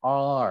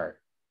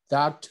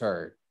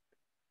 doctor,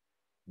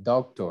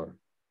 doctor.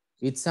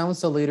 It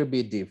sounds a little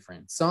bit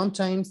different.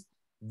 Sometimes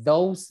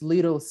those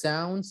little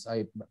sounds,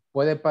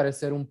 puede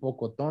parecer un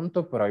poco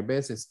tonto, pero hay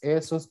veces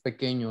esos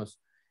pequeños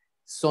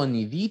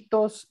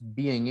soniditos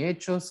bien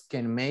hechos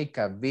can make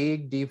a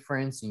big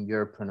difference in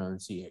your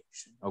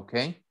pronunciation,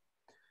 okay?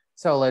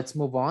 So let's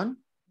move on.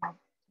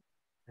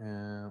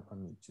 Let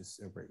me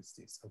just erase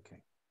this,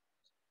 okay.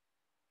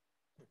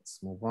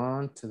 Let's move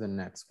on to the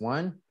next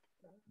one.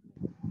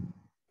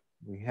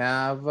 We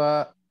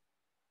have,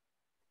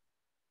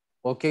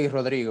 okay,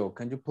 Rodrigo,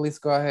 can you please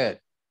go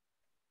ahead?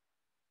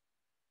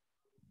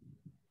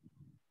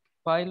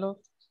 Pilot,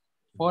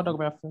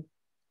 photographer,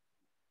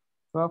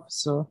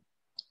 professor,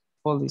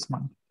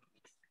 policeman.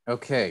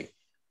 Okay,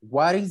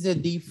 what is the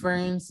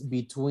difference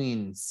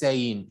between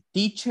saying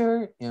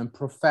teacher and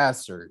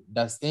professor?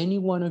 Does any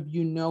one of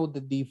you know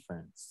the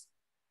difference?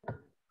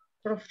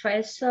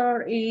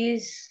 Professor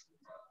is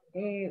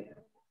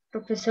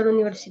profesor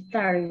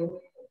universitario.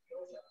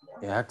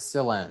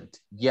 Excellent,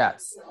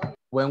 yes.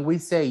 When we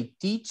say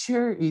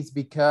teacher, it's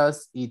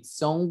because it's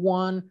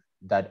someone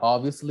that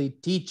obviously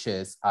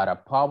teaches at a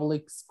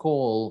public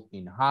school,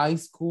 in high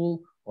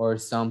school, or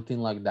something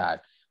like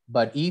that.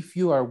 But if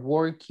you are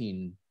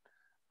working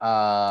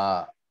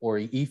or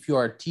if you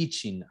are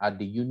teaching at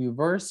the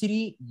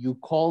university, you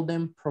call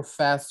them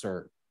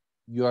professor.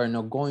 You are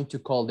not going to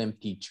call them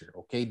teacher,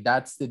 okay?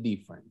 That's the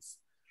difference.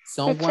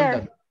 Someone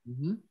Teacher.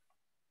 that...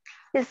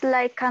 It's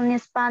like an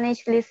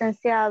Spanish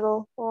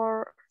licenciado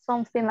or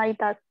something like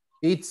that.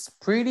 It's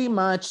pretty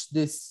much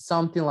this,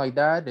 something like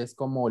that. Es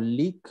como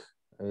lic.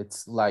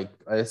 It's like,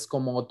 es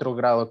como otro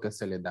grado que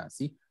se le da,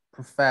 ¿sí?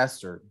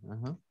 Professor.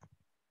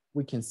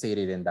 We can say it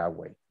in that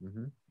way.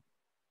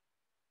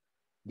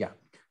 Yeah.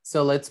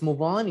 So let's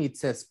move on. It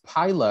says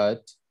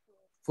pilot,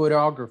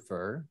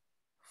 photographer,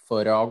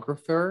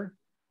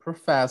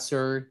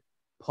 professor,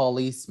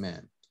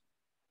 policeman.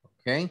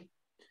 Okay.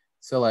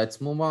 So let's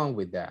move on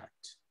with that.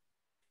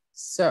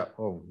 So,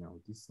 oh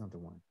no, this is not the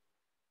one.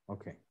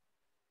 Okay.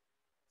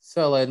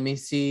 So let me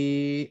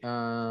see.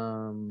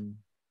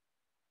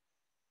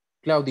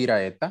 Claudia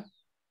Iraeta.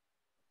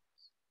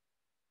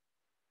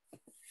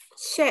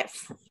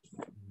 Chef.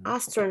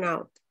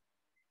 astronaut,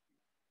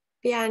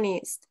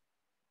 pianist,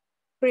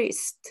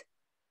 priest.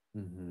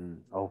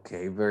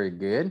 Okay, very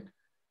good.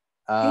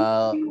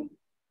 Thank you.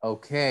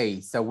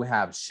 Okay, so we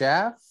have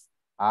chef,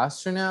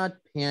 astronaut,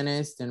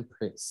 pianist, and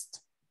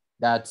priest.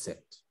 That's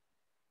it.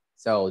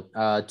 So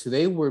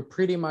today we're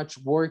pretty much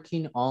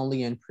working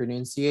only in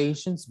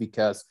pronunciations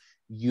because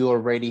you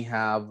already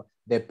have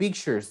the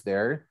pictures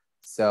there.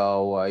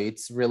 So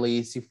it's really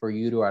easy for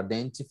you to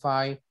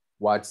identify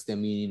what's the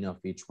meaning of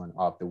each one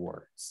of the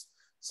words.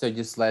 So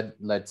just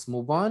let's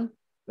move on.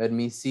 Let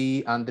me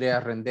see,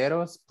 Andrea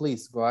Renderos,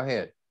 please go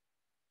ahead.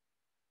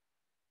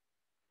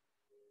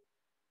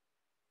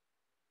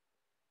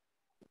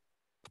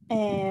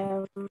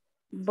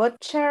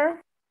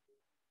 Butcher,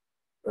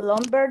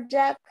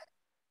 lumberjack,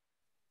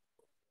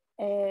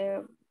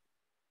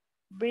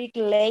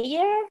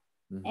 bricklayer,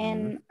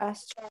 and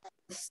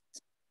astronomist.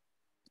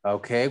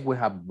 Okay, we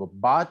have a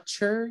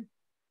butcher,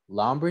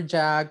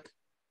 lumberjack,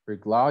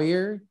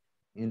 bricklayer,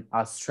 and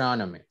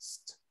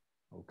astronomist.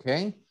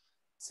 Okay,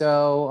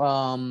 so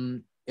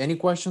any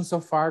questions so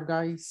far,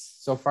 guys?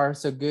 So far,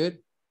 so good?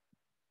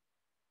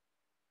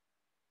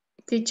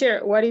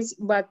 Teacher, what is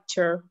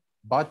butcher?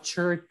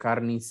 Butcher,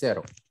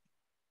 carnicero.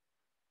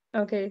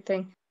 Okay,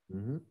 thank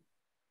you.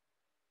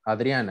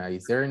 Adriana,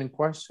 is there any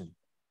question?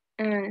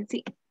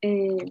 Sí,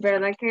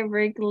 ¿verdad que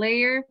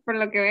bricklayer, por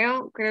lo que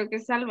veo, creo que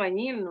es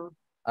albañil, ¿no?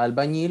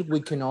 Albañil,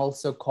 we can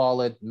also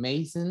call it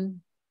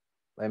mason.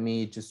 Let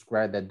me just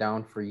write that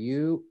down for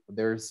you.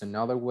 There's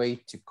another way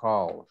to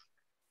call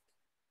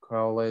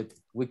it.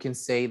 We can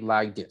say it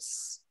like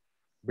this.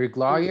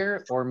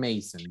 Bricklayer or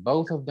mason.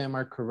 Both of them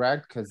are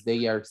correct because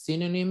they are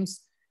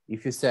synonyms.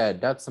 If you said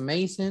that's a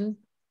mason,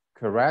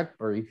 correct.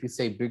 Or if you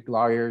say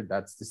bricklayer,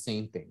 that's the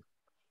same thing.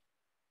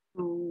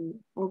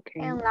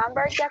 Okay. And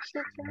lumberjack,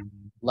 teacher?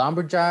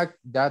 Lumberjack,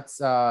 that's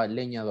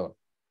leñador.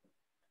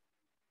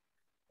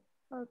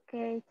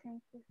 Okay,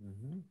 thank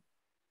you.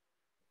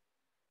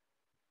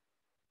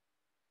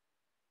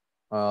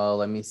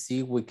 Let me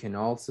see, we can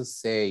also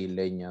say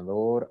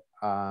leñador.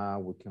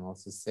 We can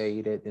also say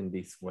it in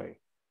this way.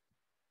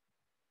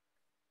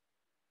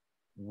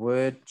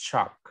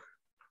 Woodchuck.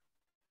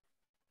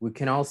 We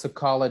can also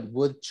call it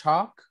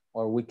woodchuck,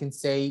 or we can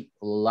say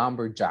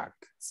lumberjack.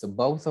 So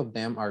both of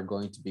them are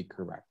going to be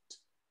correct.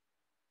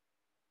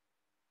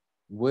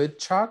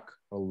 Woodchuck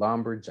or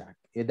lumberjack.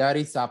 That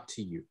is up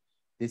to you.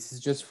 This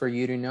is just for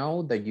you to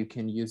know that you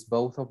can use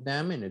both of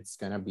them and it's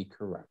gonna be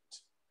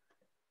correct.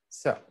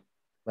 So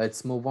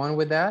let's move on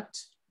with that.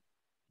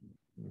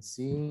 Let me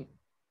see.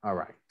 All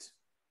right.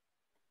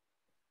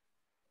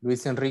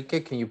 Luis Enrique,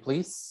 can you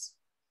please?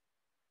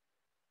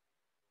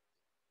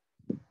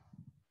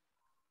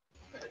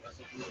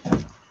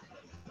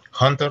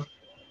 Hunter,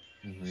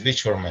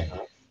 fisherman,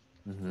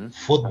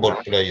 football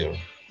player,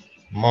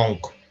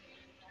 monk.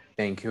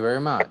 Thank you very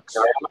much.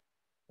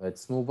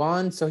 Let's move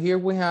on. So here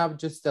we have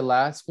just the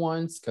last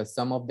ones because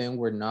some of them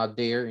were not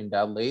there in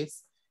that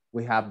list.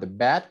 We have the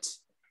vet.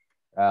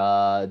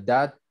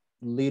 That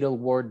little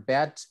word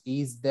vet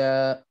is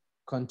the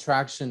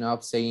contraction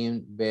of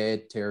saying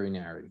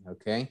veterinary,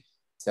 okay?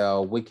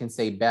 So we can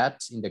say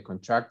vet in the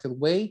contracted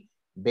way,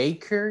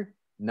 baker,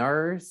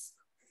 nurse,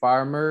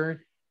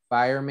 farmer,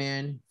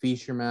 fireman,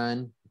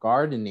 fisherman,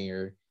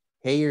 gardener,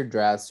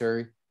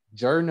 hairdresser,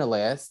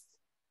 journalist,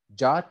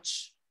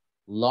 judge,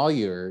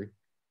 lawyer,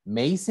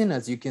 mason,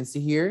 as you can see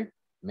here,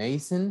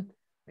 mason,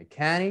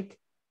 mechanic,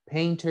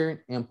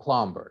 painter, and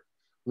plumber.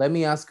 Let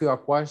me ask you a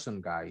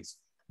question, guys.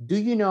 Do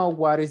you know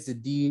what is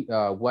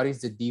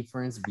the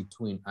difference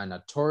between an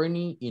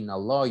attorney and a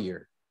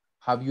lawyer?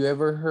 Have you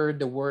ever heard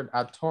the word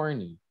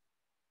attorney?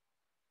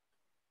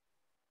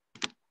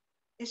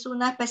 Es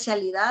una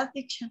especialidad,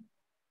 teacher.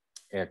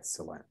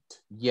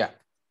 Excellent. Yeah,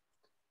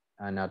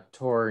 an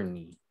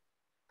attorney.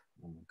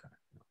 Oh my God,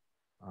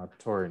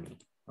 attorney.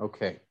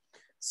 Okay.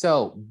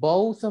 So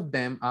both of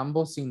them,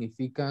 ambos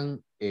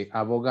significan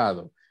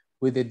abogado,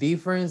 with the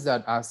difference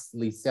that, as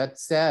Lisette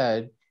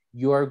said,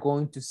 you are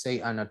going to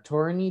say an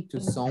attorney to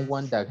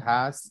someone that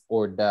has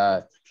or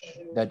that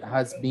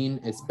has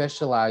been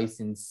specialized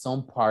in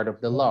some part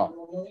of the law.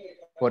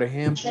 Por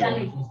ejemplo,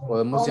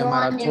 podemos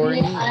llamar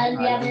attorney a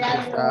alguien que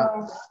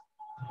está...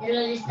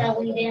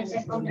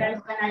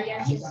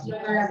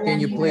 Can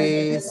you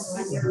please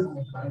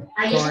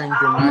turn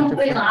your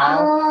microphone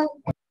off?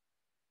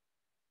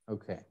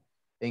 Okay,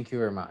 thank you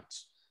very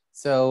much.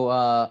 So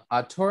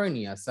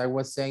attorney, as I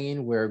was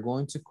saying, we're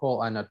going to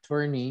call an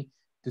attorney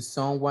to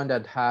someone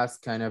that has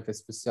kind of a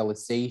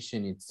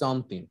specialization in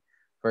something.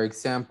 For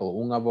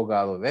example, un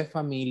abogado de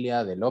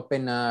familia, de lo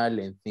penal,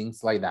 and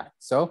things like that.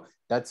 So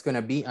that's going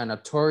to be an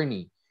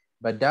attorney.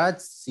 But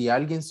that's, si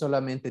alguien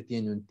solamente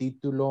tiene un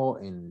título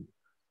en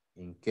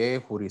qué,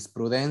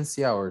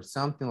 jurisprudencia or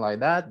something like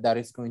that, that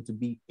is going to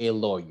be a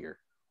lawyer,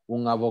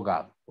 un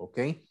abogado,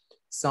 okay?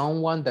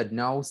 Someone that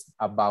knows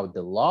about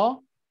the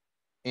law,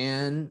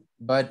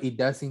 but it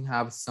doesn't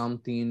have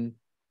something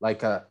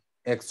like a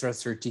extra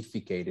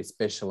certificate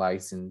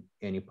specialized in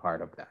any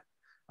part of that.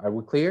 Are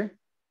we clear?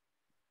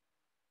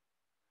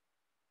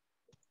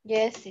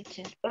 Yes,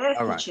 teacher. Yes,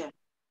 All right. teacher.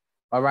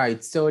 All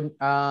right, so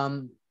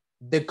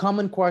the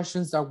common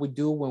questions that we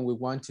do when we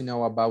want to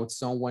know about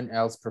someone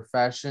else's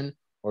profession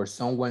or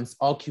someone's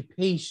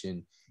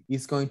occupation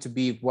is going to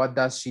be, what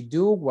does she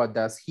do? What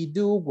does he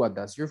do? What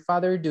does your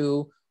father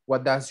do?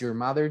 What does your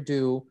mother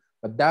do?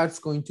 But that's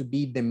going to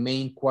be the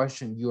main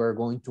question you are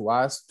going to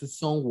ask to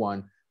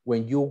someone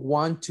when you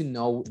want to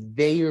know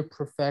their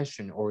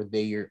profession or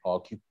their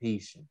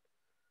occupation.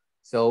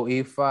 So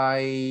if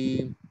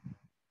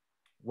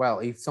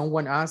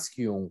someone asks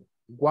you,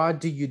 what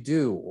do you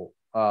do?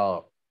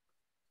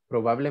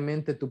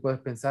 Probablemente tú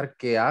puedes pensar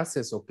qué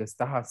haces o qué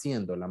estás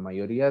haciendo. La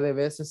mayoría de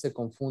veces se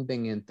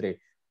confunden entre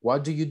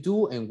what do you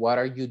do and what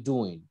are you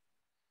doing.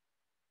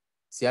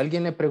 Si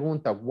alguien le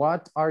pregunta,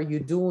 what are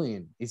you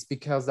doing? It's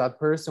because that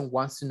person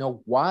wants to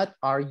know, what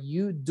are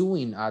you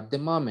doing at the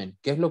moment?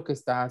 ¿Qué es lo que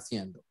estás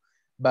haciendo?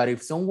 But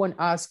if someone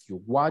asks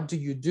you, what do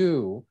you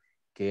do?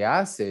 ¿Qué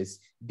haces?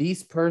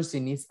 This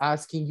person is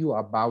asking you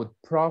about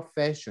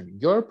profession,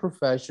 your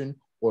profession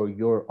or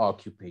your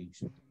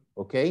occupation.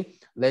 Okay,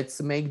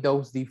 let's make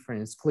those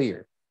differences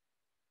clear.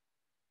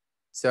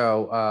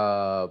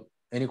 So,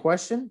 any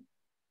question?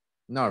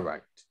 No,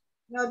 right.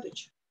 No,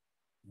 teacher.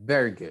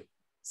 Very good.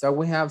 So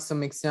we have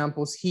some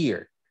examples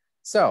here.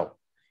 So,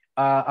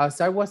 as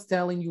I was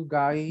telling you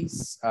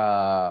guys,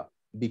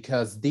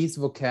 because this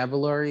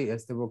vocabulary,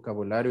 este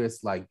vocabulario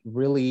is like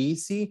really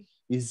easy,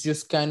 it's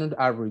just kind of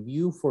a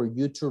review for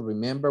you to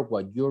remember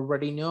what you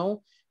already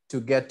know,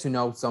 to get to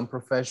know some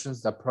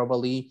professions that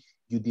probably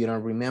you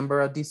didn't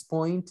remember at this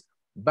point.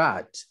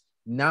 But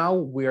now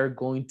we are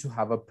going to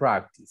have a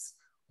practice.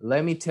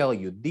 Let me tell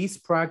you, this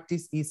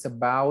practice is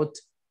about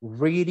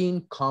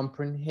reading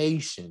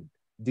comprehension.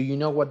 Do you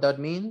know what that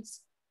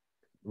means?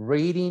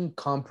 Reading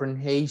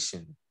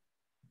comprehension.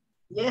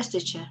 Yes,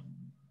 teacher.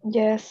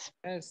 Yes.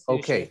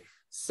 Okay,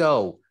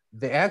 so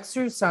the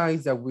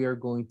exercise that we are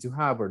going to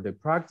have, or the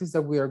practice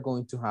that we are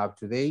going to have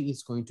today,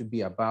 is going to be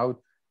about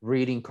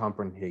reading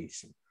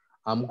comprehension.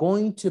 I'm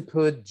going to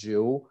put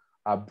you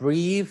a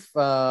brief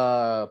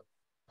paragraph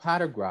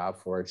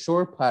or a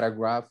short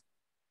paragraph.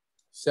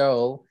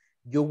 So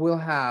you will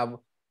have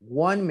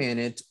 1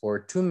 minute or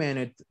 2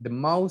 minutes, the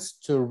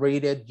most, to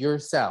read it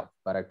yourself,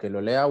 para que lo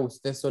lea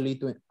usted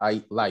solito,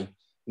 like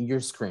in your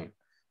screen.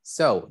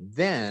 So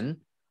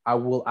then I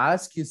will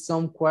ask you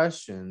some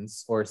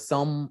questions or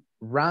some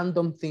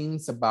random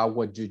things about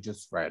what you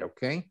just read,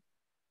 okay?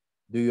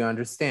 Do you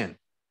understand?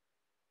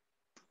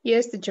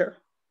 Yes, teacher.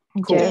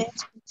 Cool.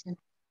 Yes.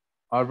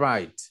 All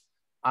right.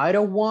 I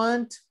don't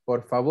want,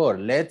 por favor,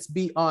 let's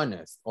be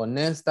honest,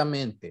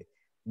 honestamente,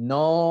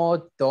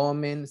 no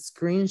tomen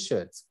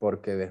screenshots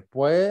porque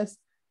después,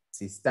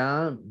 si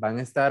van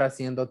a estar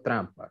haciendo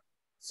trampa.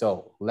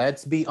 So,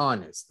 let's be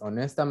honest,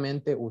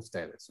 honestamente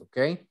ustedes,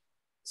 okay?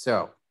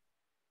 So,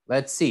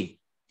 let's see.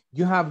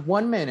 You have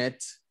 1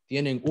 minute,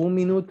 tienen 1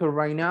 minuto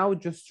right now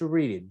just to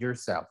read it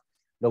yourself.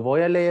 Lo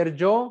voy a leer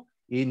yo,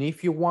 and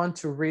if you want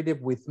to read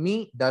it with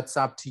me, that's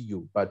up to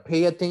you, but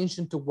pay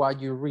attention to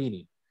what you're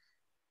reading.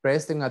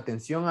 Presten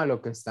atención a lo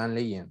que están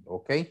leyendo,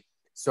 okay?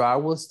 So I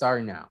will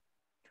start now.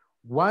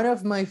 One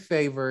of my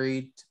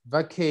favorite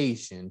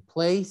vacation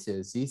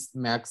places is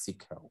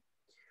Mexico.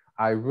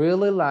 I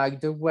really like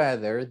the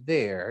weather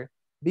there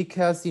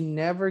because it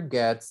never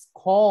gets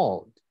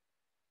cold.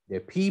 The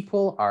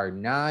people are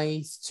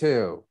nice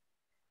too.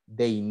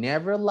 They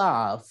never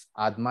laugh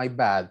at my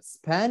bad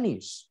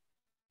Spanish.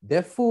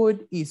 The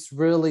food is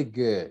really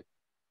good.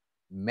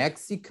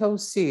 Mexico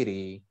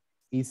City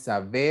is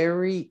a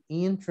very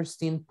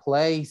interesting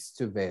place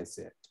to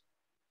visit.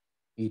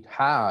 It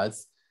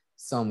has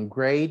some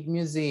great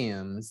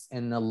museums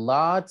and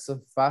lots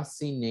of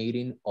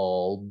fascinating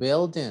old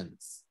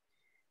buildings.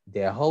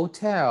 The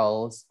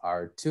hotels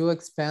are too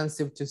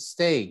expensive to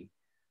stay,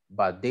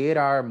 but there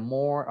are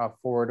more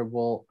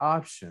affordable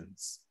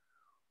options.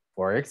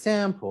 For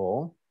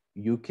example,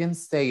 you can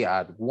stay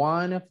at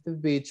one of the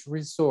beach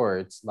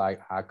resorts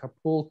like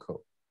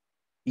Acapulco.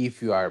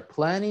 If you are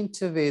planning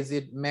to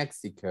visit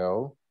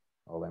Mexico,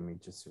 let me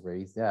just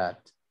erase that.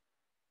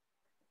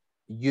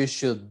 You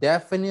should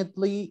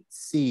definitely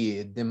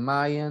see the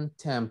Mayan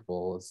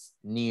temples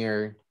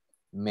near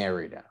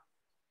Mérida.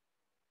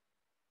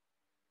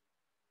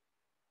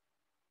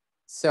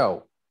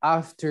 So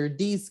after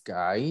these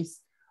guys,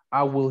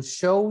 I will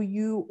show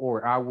you,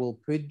 or I will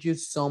put you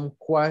some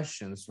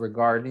questions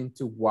regarding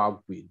to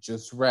what we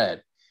just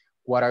read.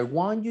 What I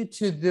want you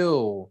to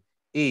do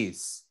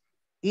is,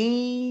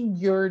 in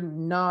your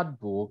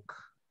notebook,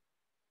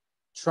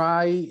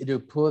 try to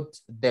put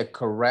the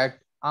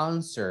correct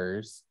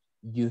answers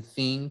you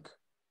think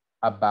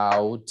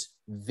about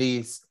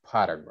this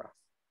paragraph.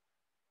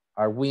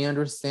 Are we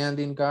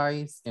understanding,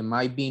 guys? Am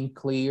I being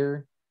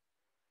clear?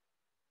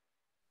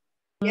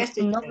 Yes,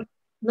 teacher.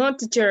 No,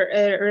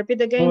 teacher.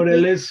 Repeat again. More or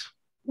Please. less.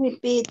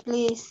 Repeat,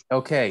 please.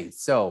 Okay,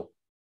 so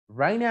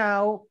right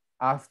now,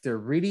 after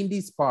reading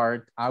this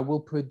part, I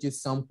will put you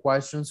some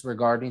questions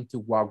regarding to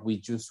what we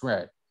just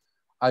read.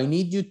 I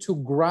need you to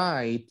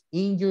write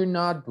in your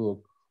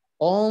notebook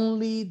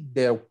only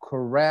the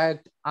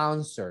correct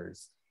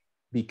answers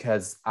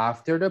because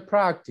after the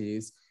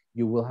practice,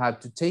 you will have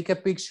to take a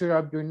picture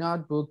of your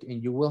notebook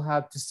and you will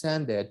have to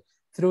send it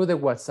through the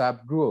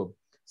WhatsApp group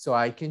so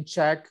I can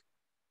check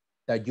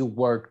that you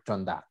worked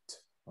on that,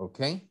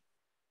 okay?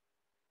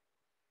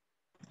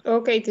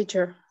 Okay,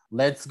 teacher.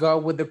 Let's go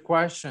with the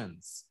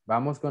questions.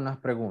 Vamos con las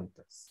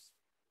preguntas.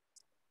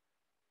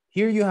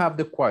 Here you have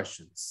the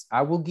questions.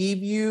 I will give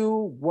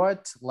you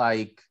what,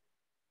 like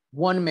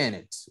 1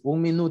 minute,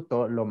 un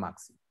minuto lo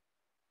máximo.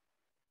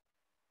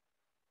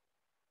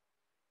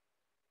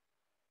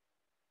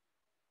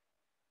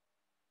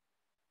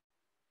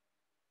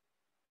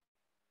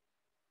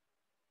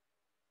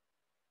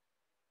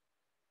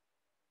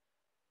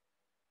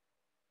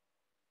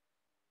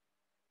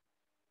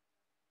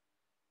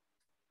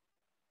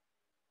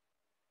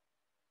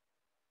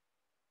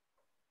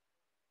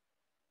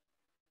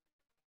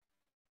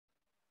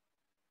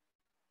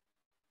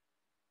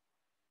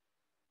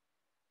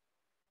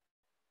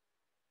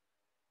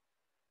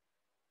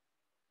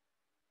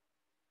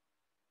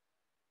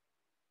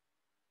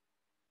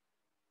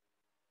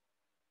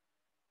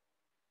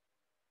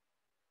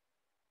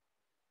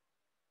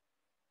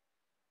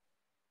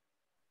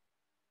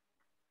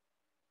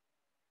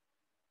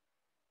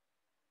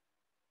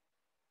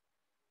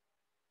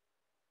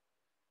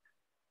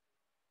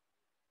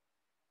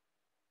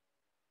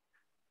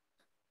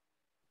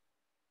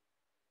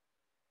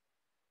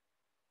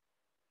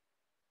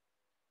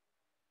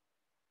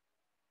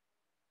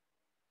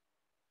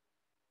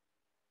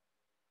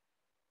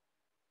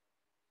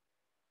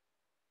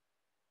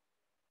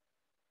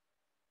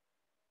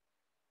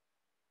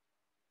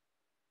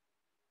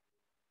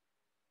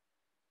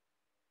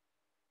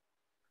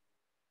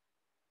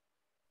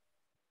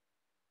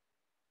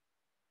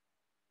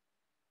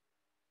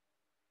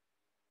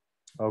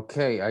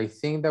 Okay, I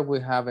think that we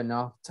have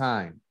enough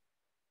time.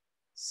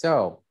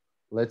 So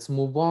let's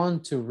move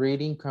on to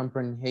reading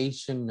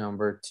comprehension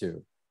number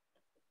 2.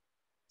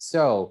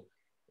 So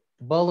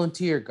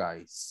volunteer,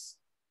 guys.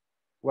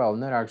 Well,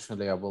 not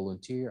actually a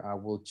volunteer. I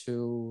will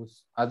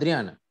choose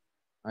Adriana.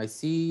 I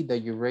see that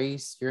you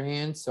raised your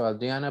hand. So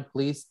Adriana,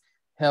 please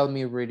help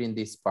me reading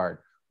this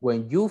part.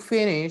 When you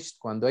finish,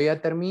 cuando ella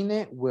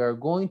termine, we are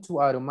going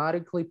to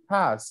automatically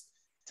pass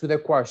to the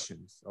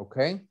questions,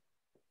 okay?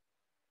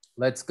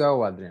 Let's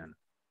go, Adriana.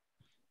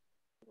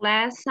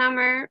 Last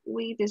summer,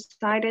 we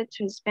decided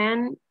to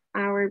spend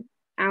our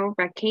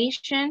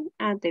vacation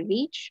at the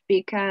beach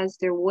because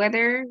the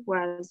weather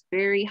was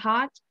very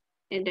hot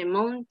in the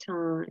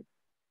mountain.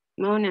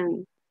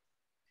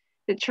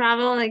 The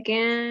travel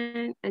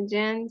again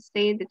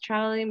said the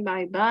traveling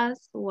by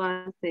bus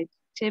was the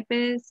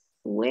cheapest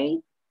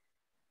way,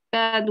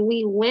 but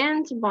we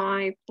went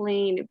by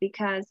plane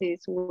because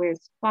it was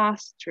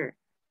faster.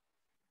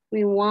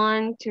 We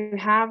want to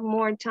have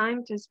more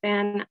time to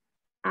spend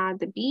at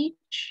the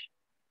beach.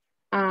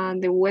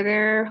 The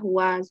weather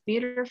was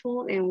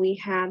beautiful and we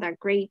had a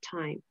great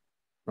time.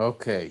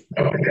 Okay.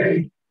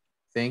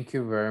 Thank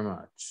you very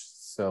much.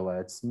 So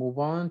let's move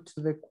on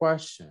to the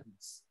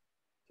questions.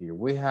 Here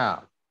we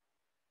have.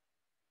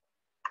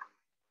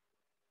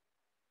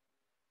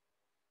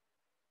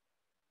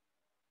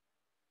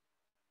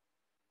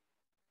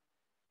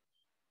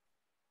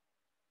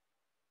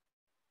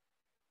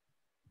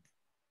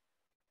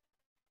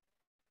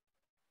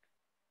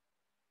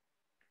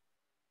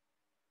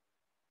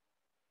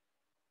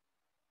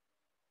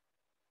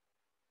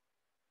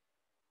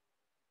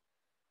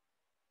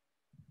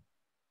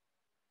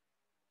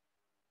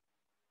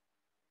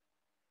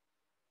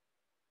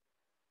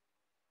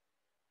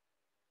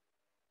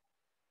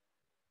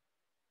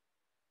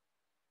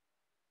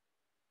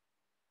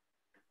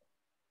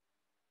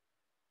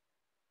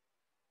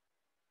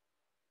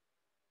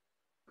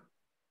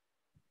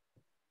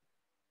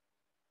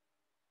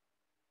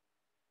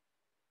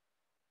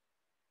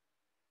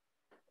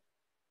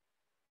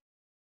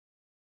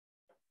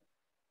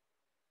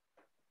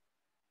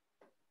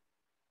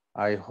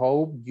 I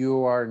hope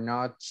you are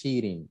not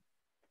cheating,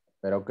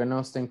 pero que no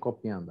estén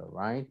copiando,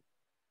 right?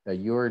 That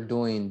you're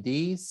doing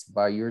this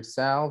by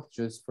yourself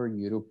just for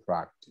you to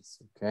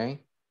practice, okay?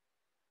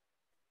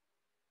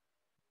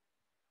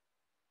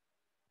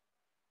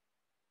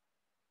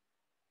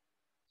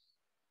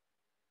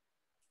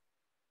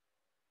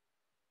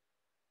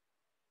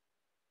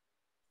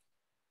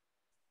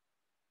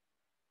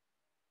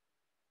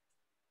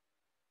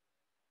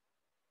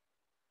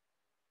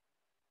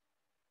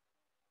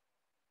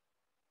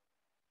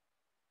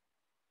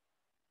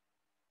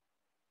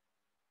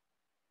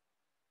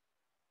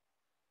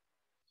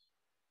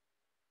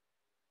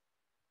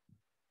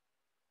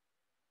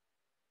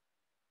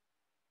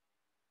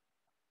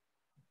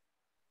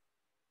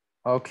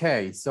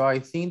 Okay, so I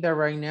think that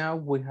right now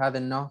we had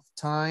enough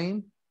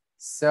time.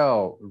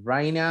 So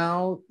right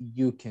now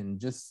you can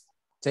just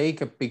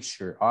take a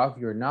picture of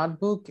your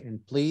notebook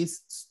and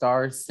please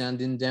start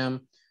sending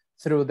them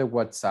through the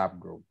WhatsApp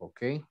group,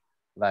 okay?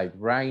 Like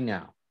right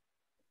now.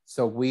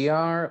 So we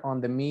are on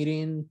the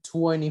meeting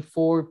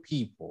 24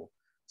 people.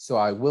 So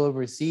I will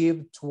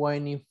receive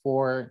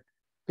 24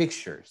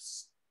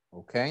 pictures,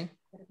 okay?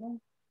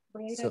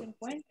 Voy a ir So, al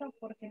encuentro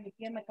porque mi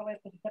tía me acaba de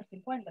depositar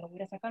 50, lo voy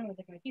a ir a sacar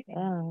desde que me quiten.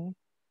 Ah,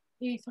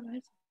 Y solo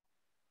eso.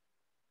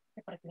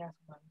 Es para tirar a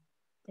su mano.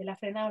 Se le ha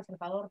frenado a El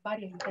Salvador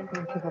varios intentos.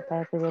 y su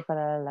papá pidió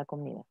para la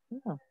comida.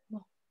 No,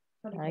 No,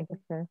 solo hay que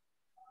ser.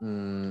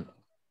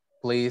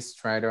 please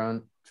try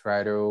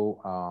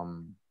to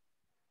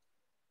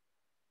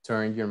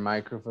turn your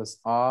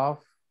microphones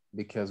off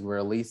because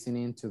we're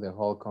listening to the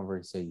whole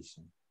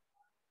conversation.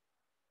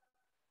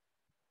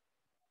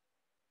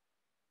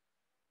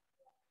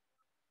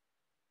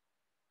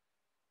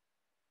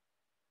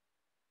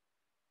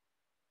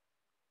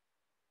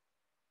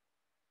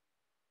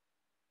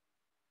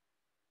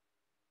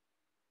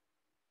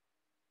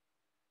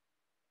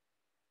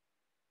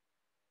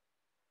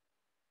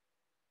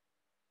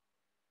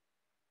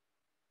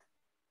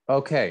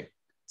 Okay,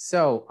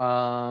 so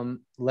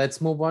let's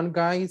move on,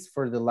 guys.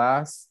 For the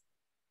last,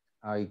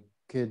 I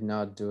could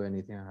not do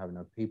anything. I have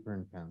no paper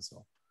and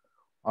pencil.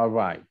 All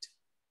right.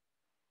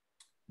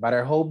 But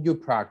I hope you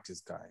practice,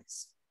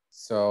 guys.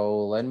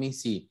 So let me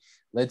see.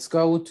 Let's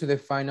go to the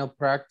final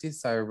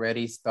practice. I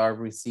already start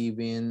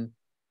receiving,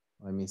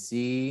 let me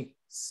see,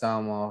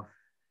 some of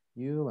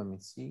you. Let me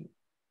see.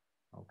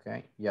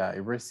 Okay, yeah, I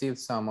received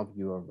some of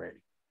you already.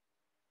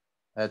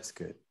 That's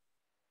good.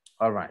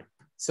 All right.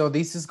 So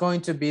this is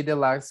going to be the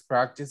last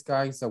practice,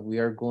 guys, that we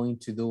are going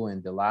to do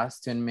in the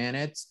last 10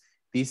 minutes.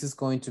 This is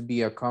going to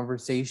be a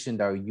conversation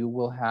that you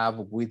will have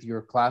with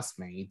your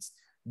classmates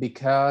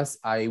because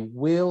I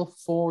will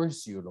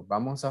force you, lo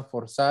vamos a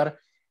forzar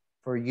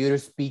for you to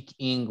speak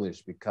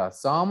English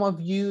because some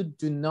of you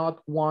do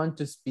not want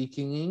to speak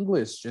in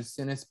English, just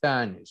in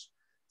Spanish.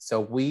 So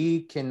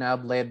we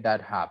cannot let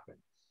that happen.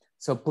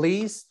 So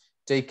please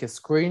take a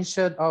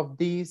screenshot of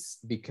this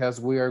because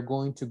we are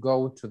going to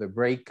go to the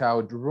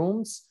breakout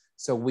rooms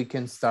so we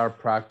can start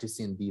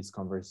practicing this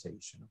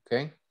conversation,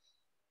 okay?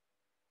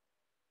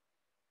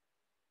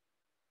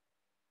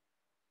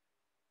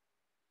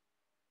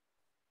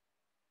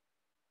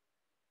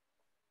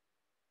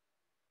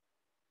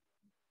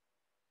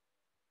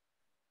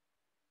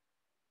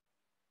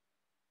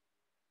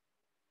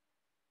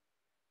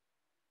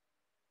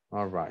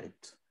 All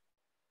right.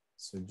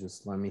 So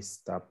just let me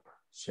stop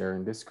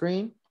sharing the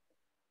screen.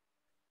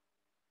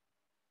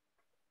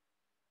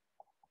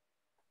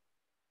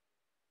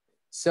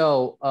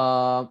 So,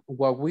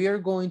 what we are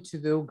going to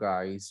do,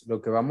 guys, lo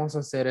que vamos a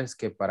hacer es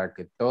que para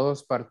que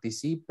todos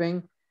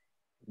participen,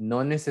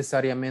 no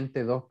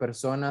necesariamente dos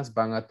personas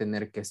van a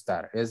tener que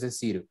estar. Es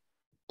decir,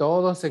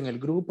 todos en el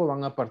grupo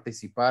van a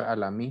participar a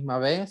la misma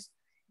vez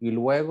y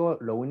luego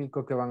lo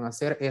único que van a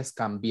hacer es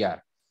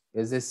cambiar.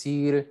 Es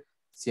decir,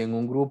 si en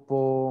un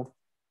grupo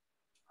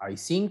hay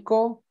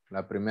 5,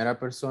 la primera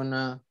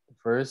persona,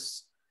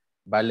 first,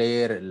 va a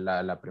leer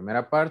la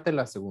primera parte,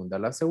 la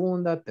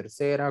segunda,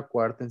 tercera,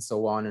 cuarta, and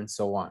so on and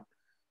so on.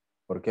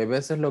 Porque a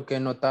veces lo que he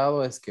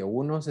notado es que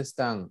unos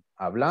están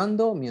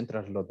hablando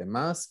mientras los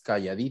demás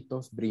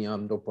calladitos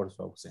brillando por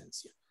su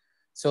ausencia.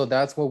 So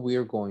that's what we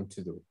are going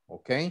to do,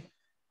 okay?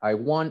 I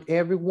want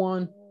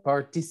everyone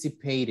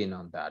participating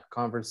on that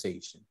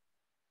conversation.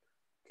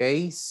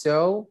 Okay,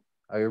 so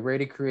I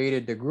already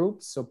created the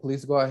group, so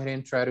please go ahead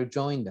and try to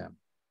join them.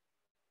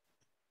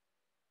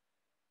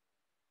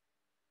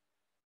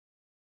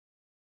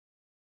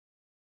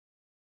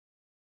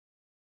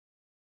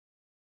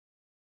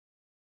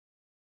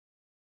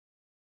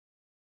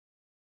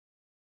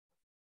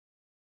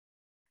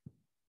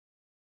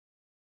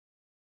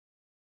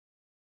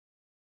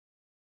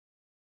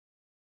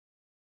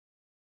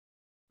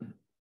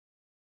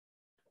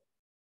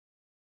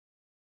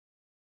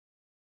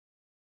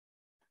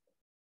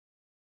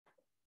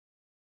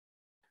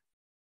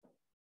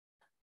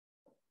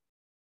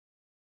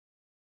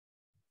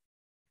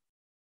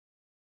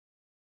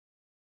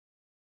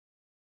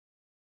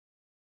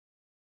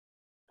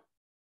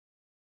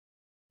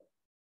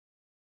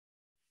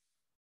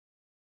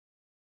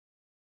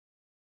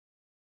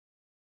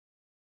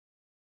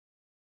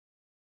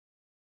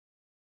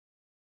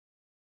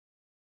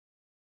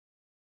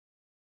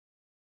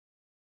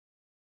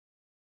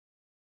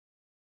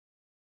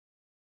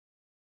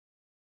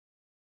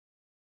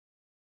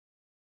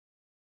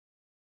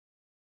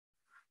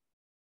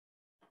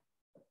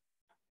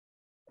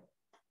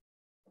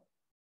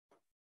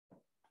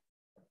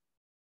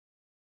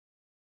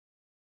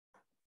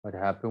 What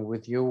happened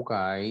with you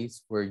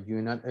guys? Were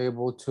you not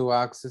able to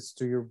access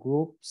to your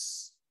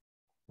groups?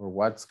 Or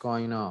what's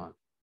going on?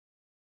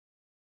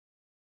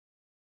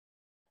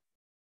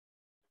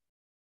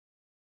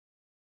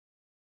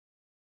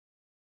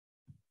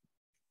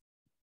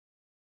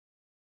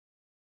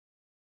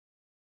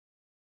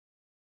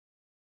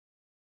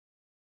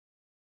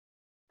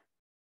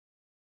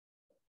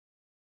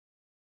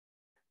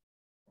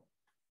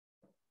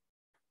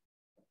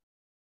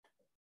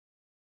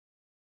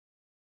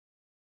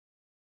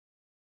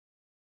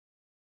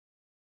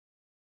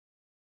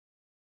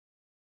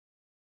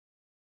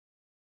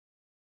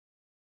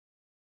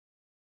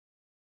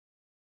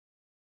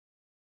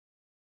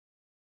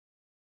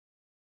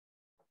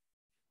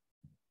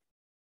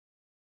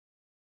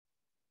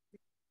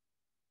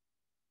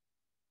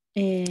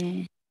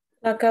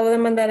 Lo acabo de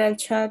mandar al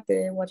chat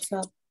de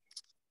WhatsApp.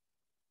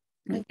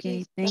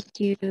 Okay, thank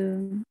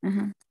you.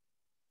 Ajá.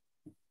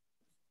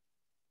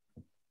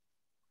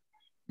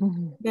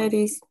 That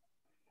is.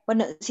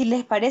 Bueno, si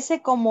les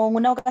parece, como en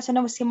una ocasión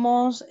lo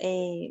hicimos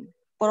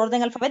por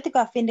orden alfabético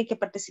a fin de que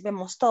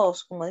participemos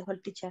todos, como dijo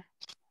el teacher.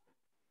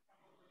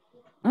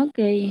 Ok.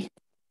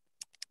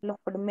 Los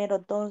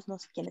primeros dos, no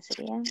sé quiénes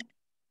serían.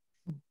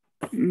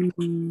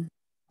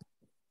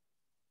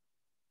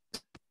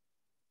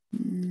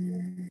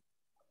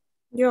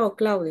 Yo,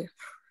 Claudia.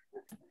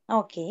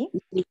 Okay.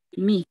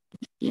 Me.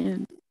 Yeah.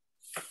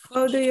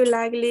 How do you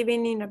like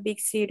living in a big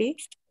city?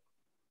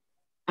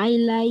 I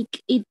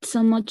like it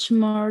so much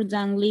more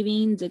than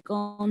living in the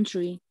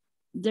country.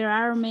 There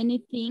are many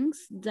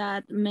things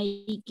that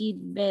make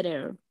it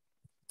better.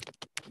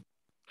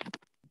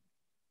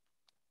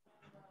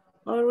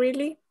 Oh,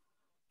 really?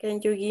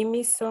 Can you give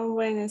me some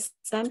one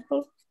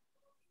example?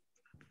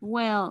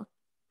 Well,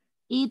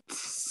 it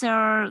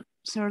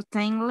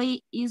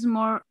certainly is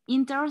more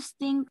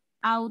interesting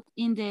out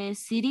in the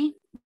city.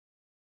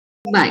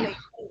 Bye.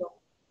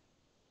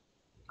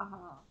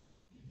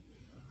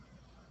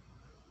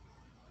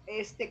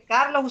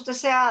 Carlos, usted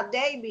sea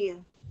David.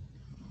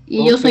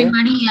 Y yo soy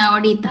María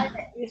ahorita.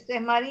 Y usted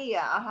es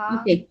María,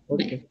 ajá.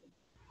 Okay.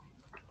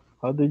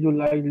 How do you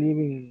like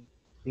living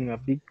in a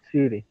big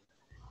city?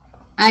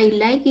 I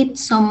like it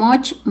so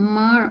much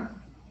more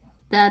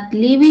than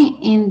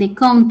living in the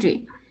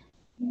country.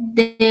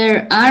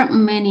 There are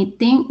many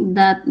things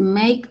that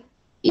make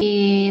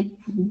it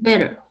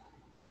better.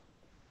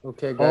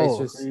 Okay, guys,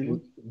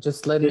 really?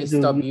 just let me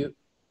stop you.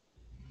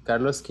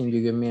 Carlos, can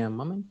you give me a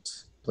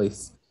moment,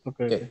 please?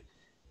 Okay.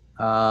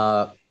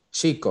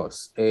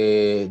 Chicos,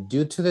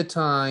 due to the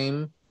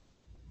time,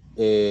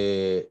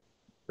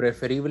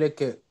 preferible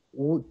que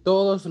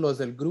todos los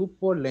del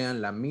grupo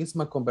lean la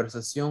misma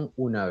conversación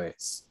una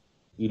vez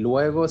y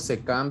luego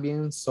se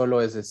cambien,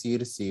 solo es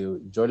decir, si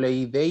yo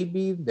leí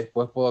David,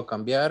 después puedo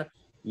cambiar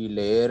y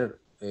leer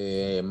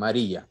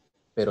María,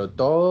 pero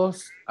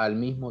todos al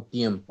mismo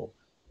tiempo,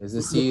 es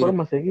decir... De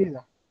forma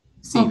seguida.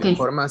 Sí, de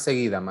forma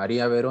seguida.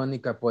 María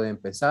Verónica puede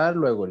empezar,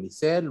 luego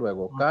Lisette,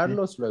 luego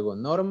Carlos, luego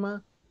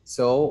Norma.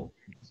 So,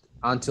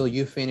 until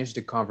you finish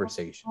the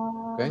conversation,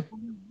 okay?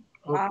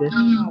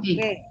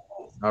 Okay.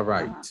 All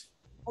right.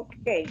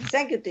 Okay,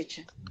 thank you,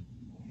 teacher.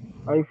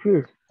 I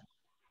fear.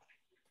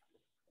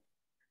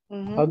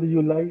 How do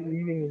you like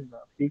living in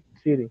a big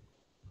city?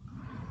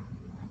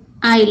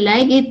 I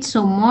like it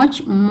so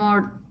much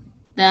more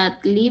than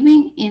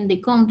living in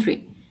the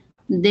country.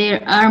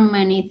 There are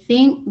many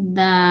things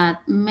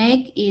that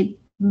make it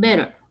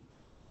better.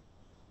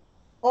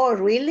 Oh,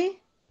 really?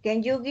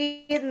 Can you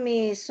give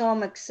me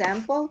some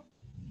example?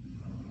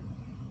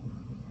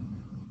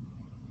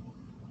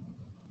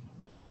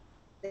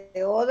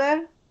 The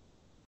other?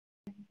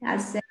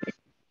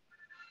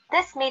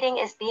 This meeting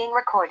is being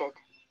recorded.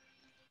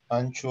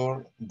 I'm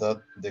sure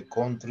that the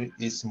country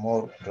is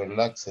more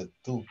relaxed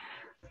too.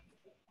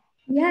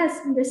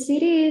 Yes, the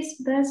city is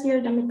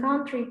busier than the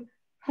country.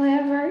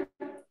 However,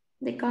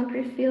 the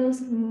country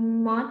feels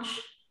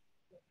much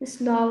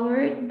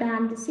slower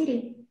than the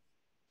city.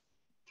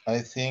 I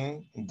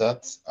think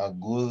that's a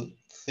good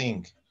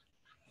thing.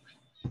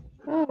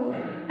 Oh,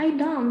 I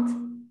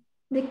don't.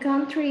 The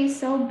country is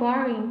so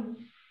boring.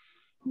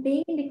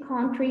 Being in the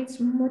country is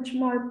much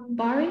more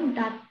boring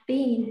than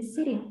being in the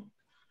city.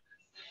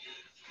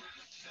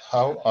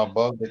 How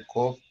about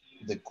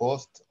the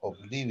cost of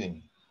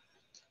living?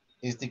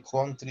 Is the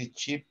country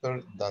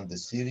cheaper than the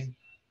city?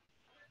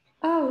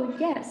 Oh,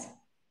 yes.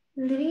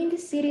 Living in the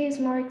city is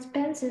more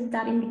expensive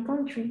than in the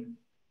country.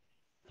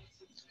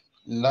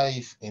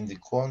 Life in the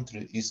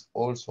country is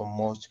also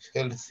much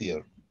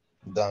healthier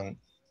than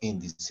in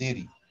the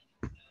city.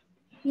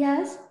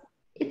 Yes,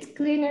 it's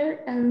cleaner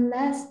and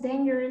less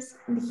dangerous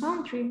in the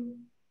country,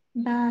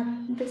 but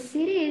the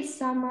city is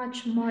so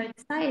much more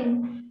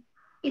exciting.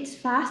 It's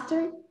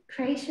faster,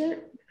 crazier,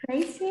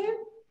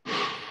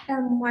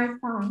 and more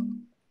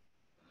fun.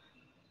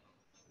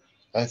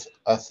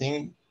 I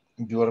think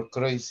you are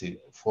crazy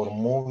for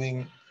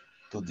moving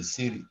to the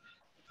city.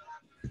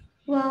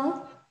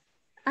 Well,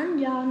 I'm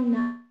young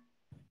now.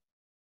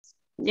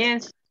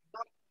 Yes,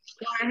 go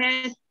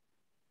ahead.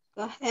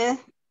 Go ahead.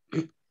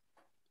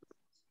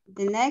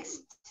 The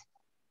next.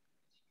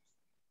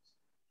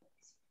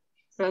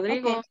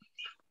 Rodrigo.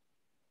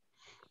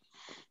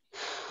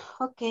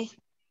 Okay.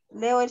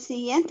 Leo el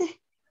siguiente.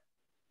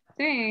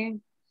 Sí.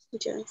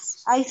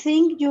 Yes. I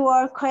think you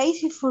are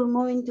crazy for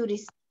moving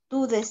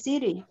to the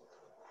city.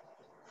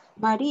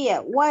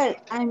 Maria, well,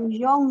 I'm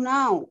young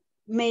now.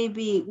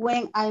 Maybe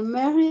when I'm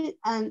married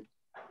and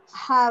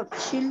have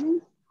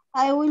children,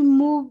 I will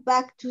move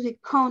back to the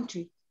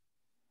country.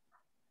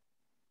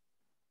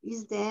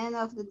 Is the end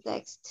of the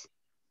text.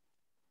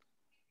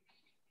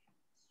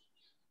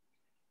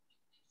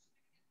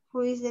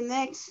 Who is the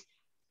next?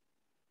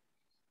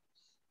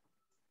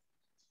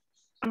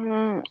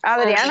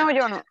 Adriana o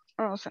yo no.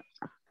 No sé.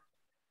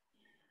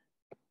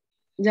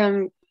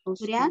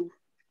 Adriana?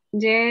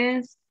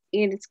 Yes,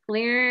 it is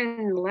clear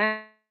and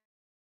less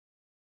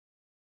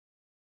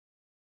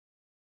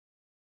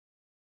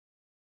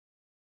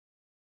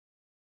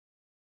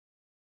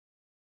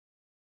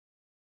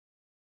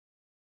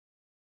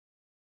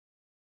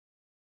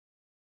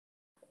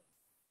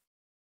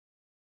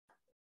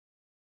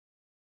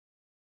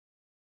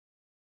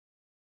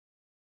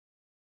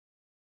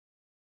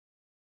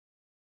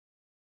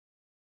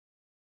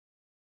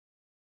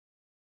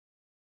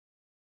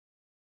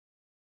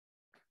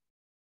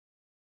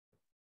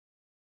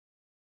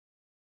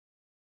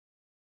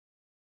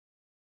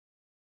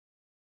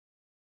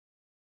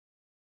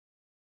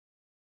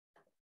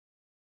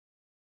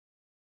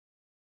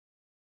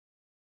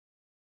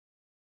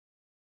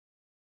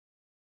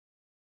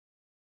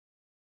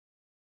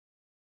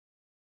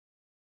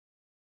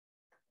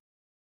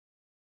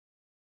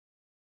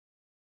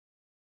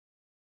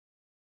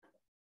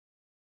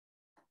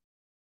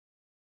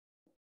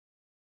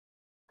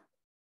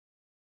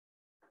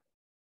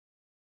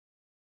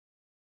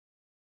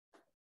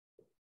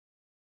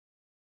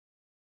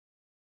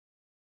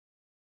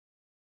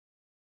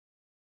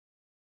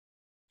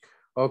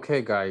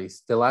Okay,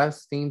 guys, the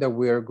last thing that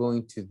we are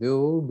going to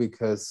do,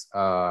 because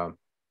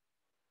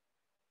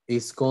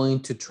it's going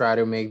to try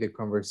to make the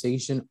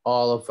conversation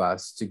all of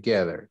us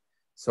together.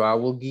 So I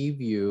will give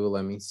you,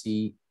 let me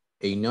see,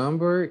 a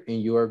number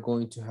and you are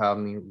going to help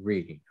me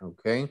reading,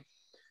 okay?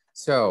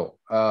 So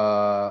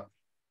the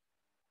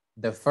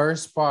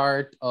first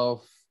part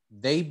of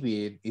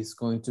David is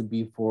going to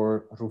be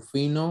for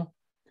Rufino.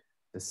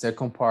 The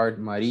second part,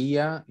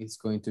 Maria, is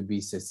going to be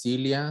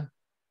Cecilia.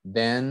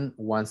 Then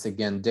once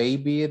again,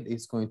 David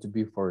is going to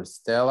be for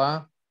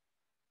Stella.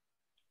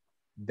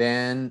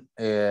 Then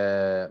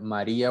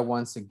Maria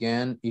once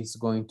again is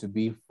going to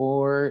be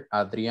for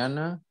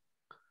Adriana.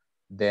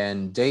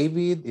 Then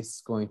David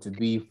is going to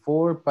be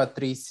for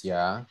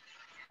Patricia.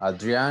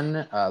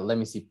 Adriana, let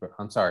me see,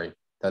 I'm sorry.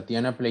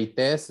 Tatiana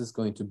Pleites is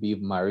going to be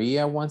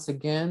Maria once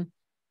again.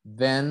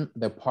 Then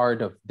the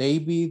part of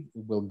David,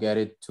 will get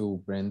it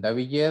to Brenda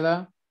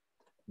Villeda.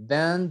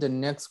 Then the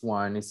next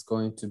one is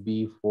going to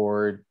be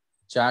for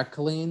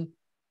Jacqueline,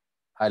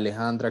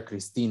 Alejandra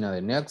Cristina,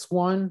 the next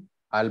one,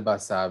 Alba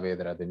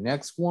Saavedra, the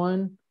next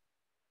one,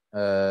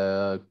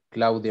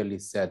 Claudia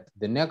Lisette,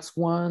 the next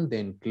one,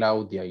 then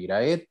Claudia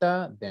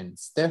Iraeta, then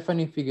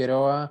Stephanie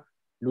Figueroa,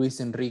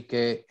 Luis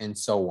Enrique, and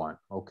so on,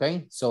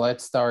 okay? So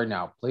let's start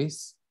now,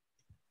 please.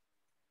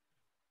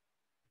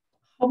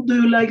 How do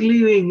you like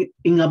living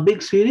in a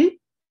big city?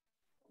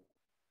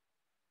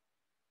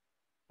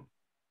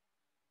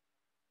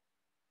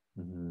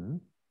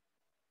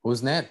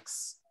 Who's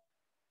next?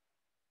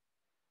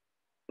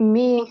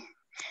 Me,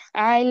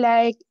 I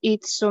like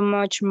it so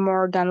much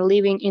more than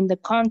living in the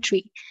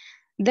country.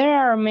 There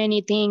are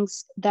many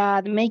things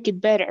that make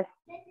it better.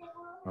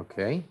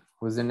 Okay,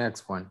 who's the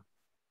next one?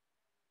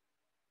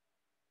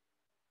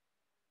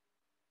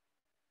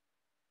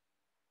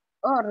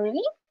 Oh,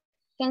 really?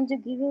 Can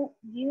you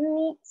give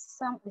me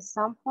some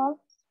examples?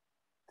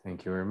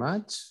 Thank you very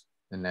much.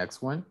 The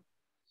next one.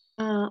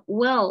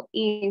 Well,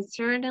 it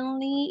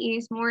certainly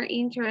is more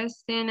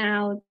interesting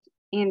out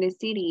in the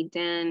city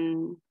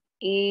than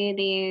it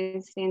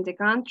is in the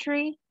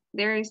country.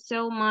 There is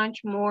so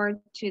much more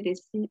to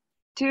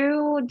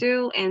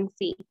do and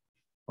see.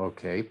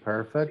 Okay,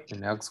 perfect. The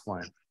next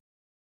one.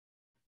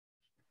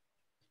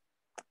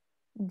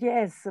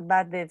 Yes,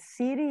 but the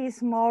city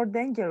is more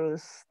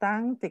dangerous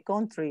than the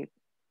country.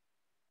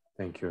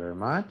 Thank you very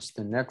much.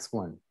 The next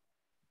one.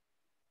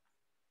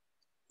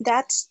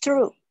 That's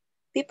true.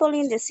 People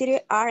in the city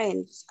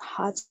aren't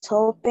as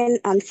open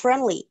and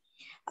friendly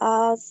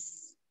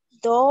as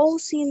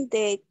those in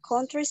the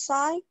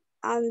countryside,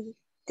 and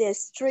the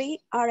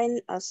streets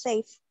aren't as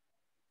safe.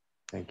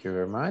 Thank you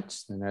very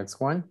much. The next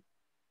one.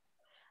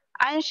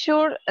 I'm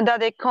sure that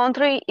the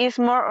country is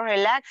more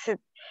relaxed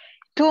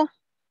too.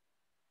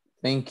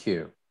 Thank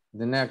you.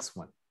 The next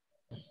one.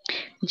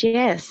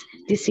 Yes,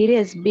 the city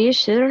is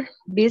busier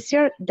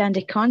than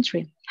the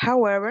country.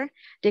 However,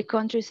 the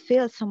country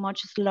feels so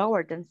much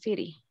slower than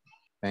city.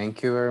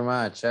 Thank you very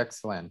much.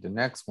 Excellent. The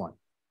next one.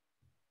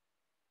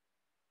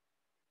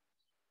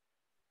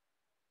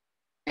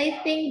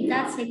 I think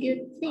that's a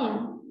good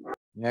thing.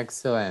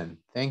 Excellent.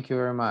 Thank you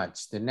very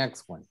much. The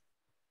next one.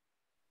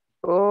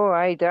 Oh,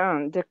 I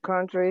don't. The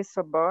country is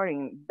so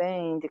boring.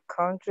 Being in the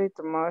country is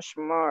much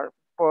more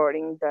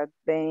boring than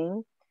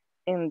being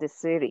in the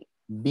city.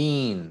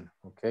 Being,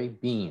 okay,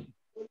 being.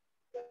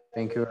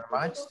 Thank you very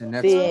much. The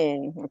next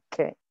being, one.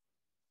 Okay.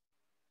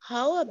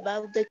 How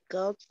about the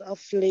cost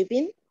of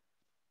living?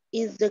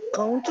 Is the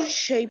country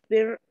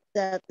cheaper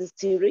than the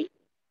city?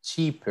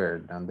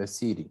 Cheaper than the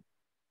city.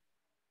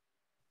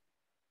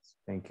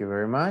 Thank you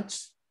very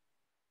much.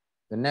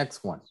 The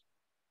next one.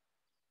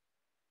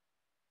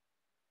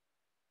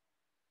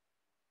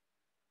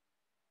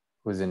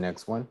 Who's the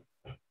next one?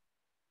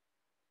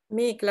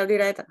 Me,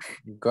 Claudia.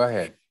 Go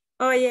ahead.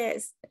 Oh,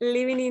 yes.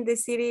 Living in the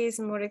city is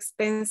more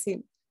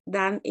expensive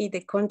than in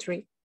the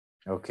country.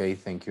 Okay,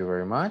 thank you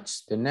very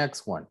much. The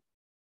next one.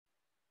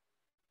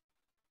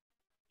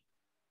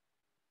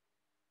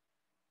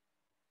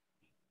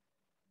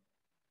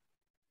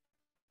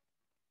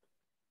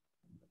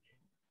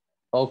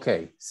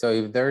 Okay, so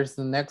if there's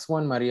the next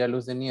one, Maria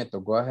Luz de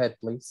Nieto, go ahead,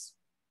 please.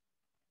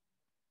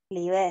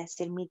 Le iba a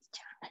decir mi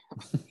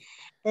teacher.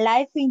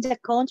 Life in the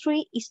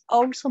country is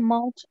also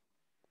much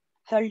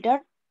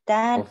harder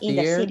than in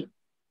the city.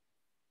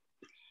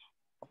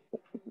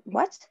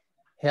 What?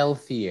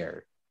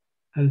 Healthier.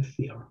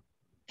 Healthier.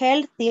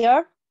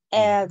 Healthier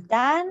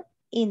than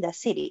in the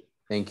city.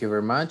 Thank you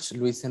very much.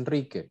 Luis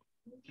Enrique.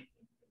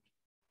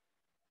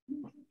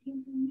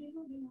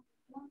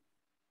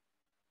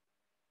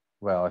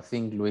 Well, I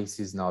think Luis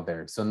is not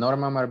there. So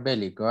Norma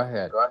Marbelli, go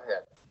ahead. Go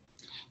ahead.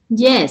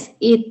 Yes,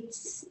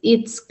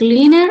 it's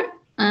cleaner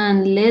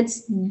and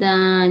less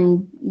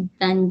than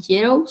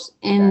dangerous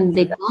in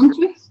the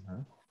country.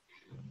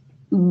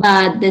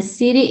 But the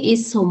city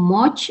is so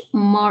much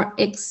more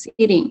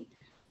exciting.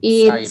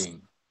 It's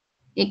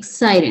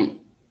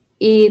exciting.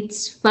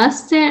 It's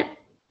faster,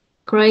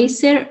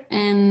 crazier,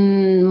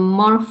 and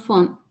more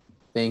fun.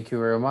 Thank you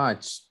very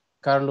much.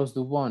 Carlos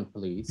Dubon,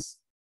 please.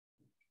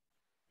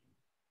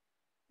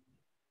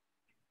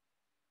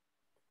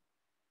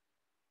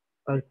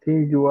 I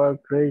think you are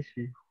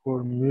crazy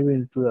for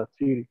moving to the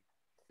city.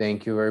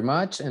 Thank you very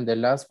much. And the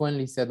last one,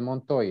 Lisette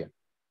Montoya.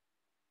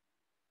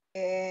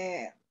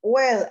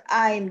 Well,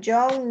 I'm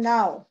young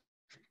now.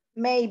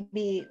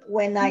 Maybe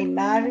when I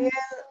marry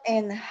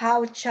and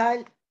have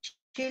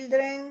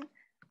children,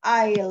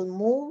 I'll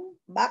move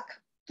back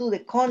to the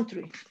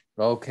country.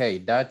 Okay,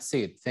 that's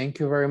it. Thank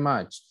you very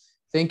much.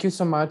 Thank you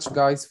so much,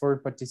 guys, for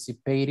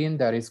participating.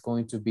 That is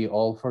going to be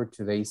all for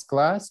today's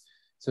class.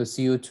 So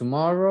see you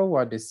tomorrow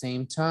at the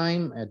same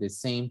time at the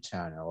same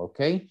channel,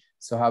 okay?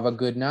 So have a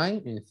good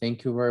night and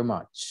thank you very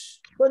much.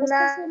 Good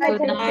night.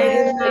 Good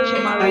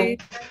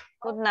night.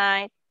 Good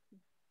night.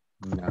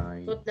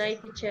 Night. Good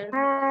night, teacher.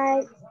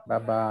 Bye.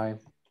 Bye-bye.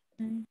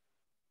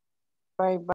 Bye-bye.